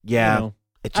 yeah,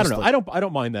 I don't know. I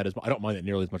don't mind that I don't mind it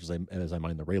nearly as much as I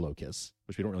mind the Reylo kiss,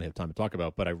 which we don't really have time to talk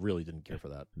about. But I really didn't care for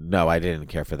that. No, I didn't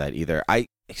care for that either. I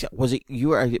think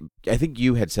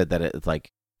you had said that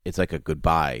it's like a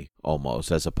goodbye almost,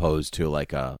 as opposed to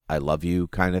like a I love you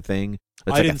kind of thing.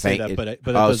 It's I didn't say that,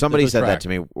 but somebody said that to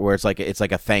me, where it's like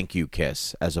a thank you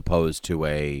kiss, as opposed to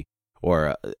a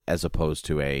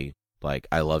like,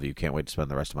 I love you, can't wait to spend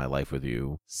the rest of my life with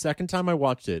you. Second time I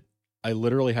watched it, I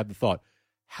literally had the thought,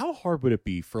 how hard would it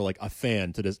be for like a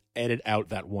fan to just edit out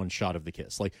that one shot of the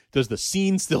kiss? Like, does the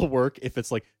scene still work if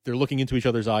it's like they're looking into each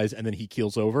other's eyes and then he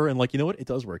keels over? And like, you know what? It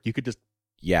does work. You could just,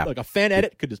 like a fan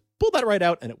edit could just pull that right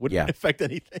out and it wouldn't affect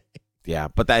anything. Yeah,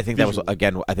 but I think that was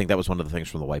one of the things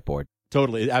from the whiteboard.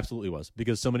 Totally, it absolutely was,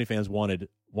 because so many fans wanted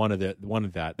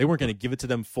that. They weren't going to give it to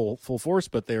them full force,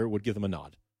 but they would give them a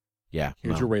nod. Yeah,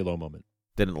 here's your Reylo moment.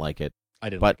 Didn't like it. I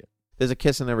didn't like it. There's a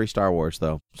kiss in every Star Wars,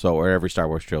 though. Or every Star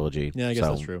Wars trilogy. Yeah, I guess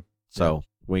that's true. So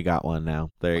we got one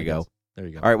now. There you go. There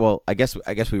you go. All right. Well, I guess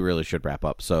we really should wrap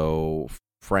up. So,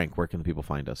 Frank, where can the people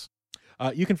find us?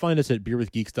 You can find us at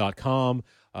beerwithgeeks.com.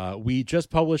 We just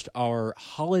published our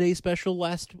holiday special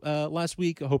last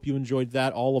week. I hope you enjoyed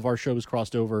that. All of our shows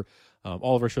crossed over.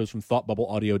 All of our shows from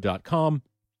thoughtbubbleaudio.com.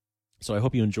 So I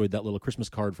hope you enjoyed that little Christmas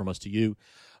card from us to you.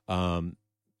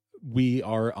 We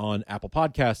are on Apple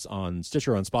Podcasts, on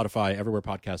Stitcher, on Spotify, everywhere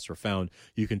podcasts are found.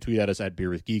 You can tweet at us at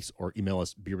Beer with Geeks or email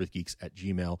us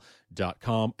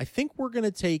beerwithgeeks@gmail.com. I think we're going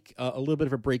to take a little bit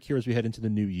of a break here as we head into the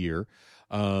new year.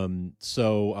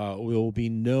 So will be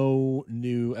no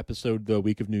new episode the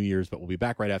week of New Year's, but we'll be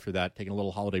back right after that, taking a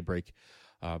little holiday break.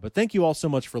 But thank you all so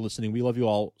much for listening. We love you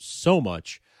all so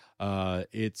much.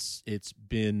 It's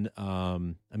been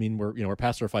we're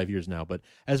past our 5 years now, but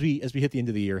as we hit the end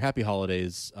of the year, happy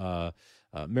holidays,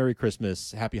 Merry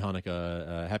Christmas, Happy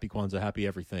Hanukkah, Happy Kwanzaa, Happy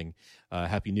everything,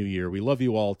 Happy New Year. We love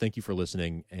you all. Thank you for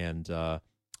listening, and we'll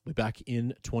be back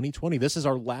in 2020. This is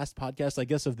our last podcast, I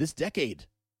guess, of this decade.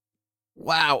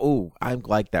 Wow. Ooh, I'm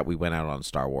like that we went out on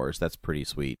Star Wars. That's pretty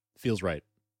sweet. Feels right.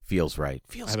 Feels right.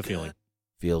 Feels I have good. a feeling.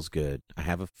 Feels good. I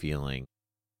have a feeling.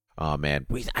 Oh, man.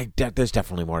 There's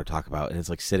definitely more to talk about, and it's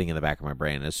like sitting in the back of my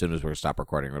brain. As soon as we're stop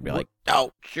recording, we'll be like,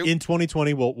 no, shoot. In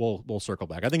 2020, we'll circle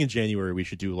back. I think in January we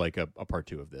should do like a part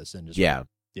 2 of this. And just yeah.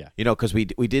 Yeah. You know, because we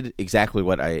did exactly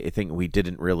what I think we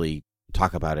didn't really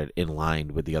talk about it in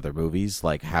line with the other movies,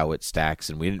 like how it stacks,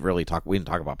 and we didn't talk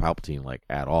about Palpatine like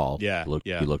at all. Yeah.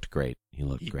 He looked great. He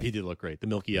looked great. He did look great. The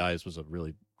milky eyes was a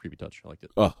really creepy touch. I liked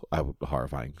it. Oh,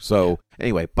 horrifying. So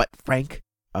anyway, but Frank,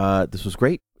 this was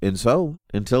great. And so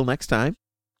until next time,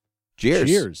 cheers.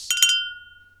 Cheers.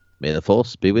 May the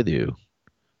Force be with you.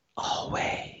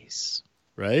 Always.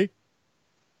 Right?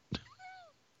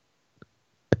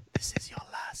 This is your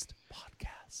last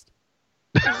podcast.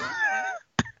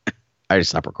 I just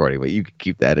stopped recording, but you can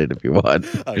keep that in if you want.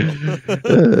 I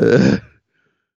will.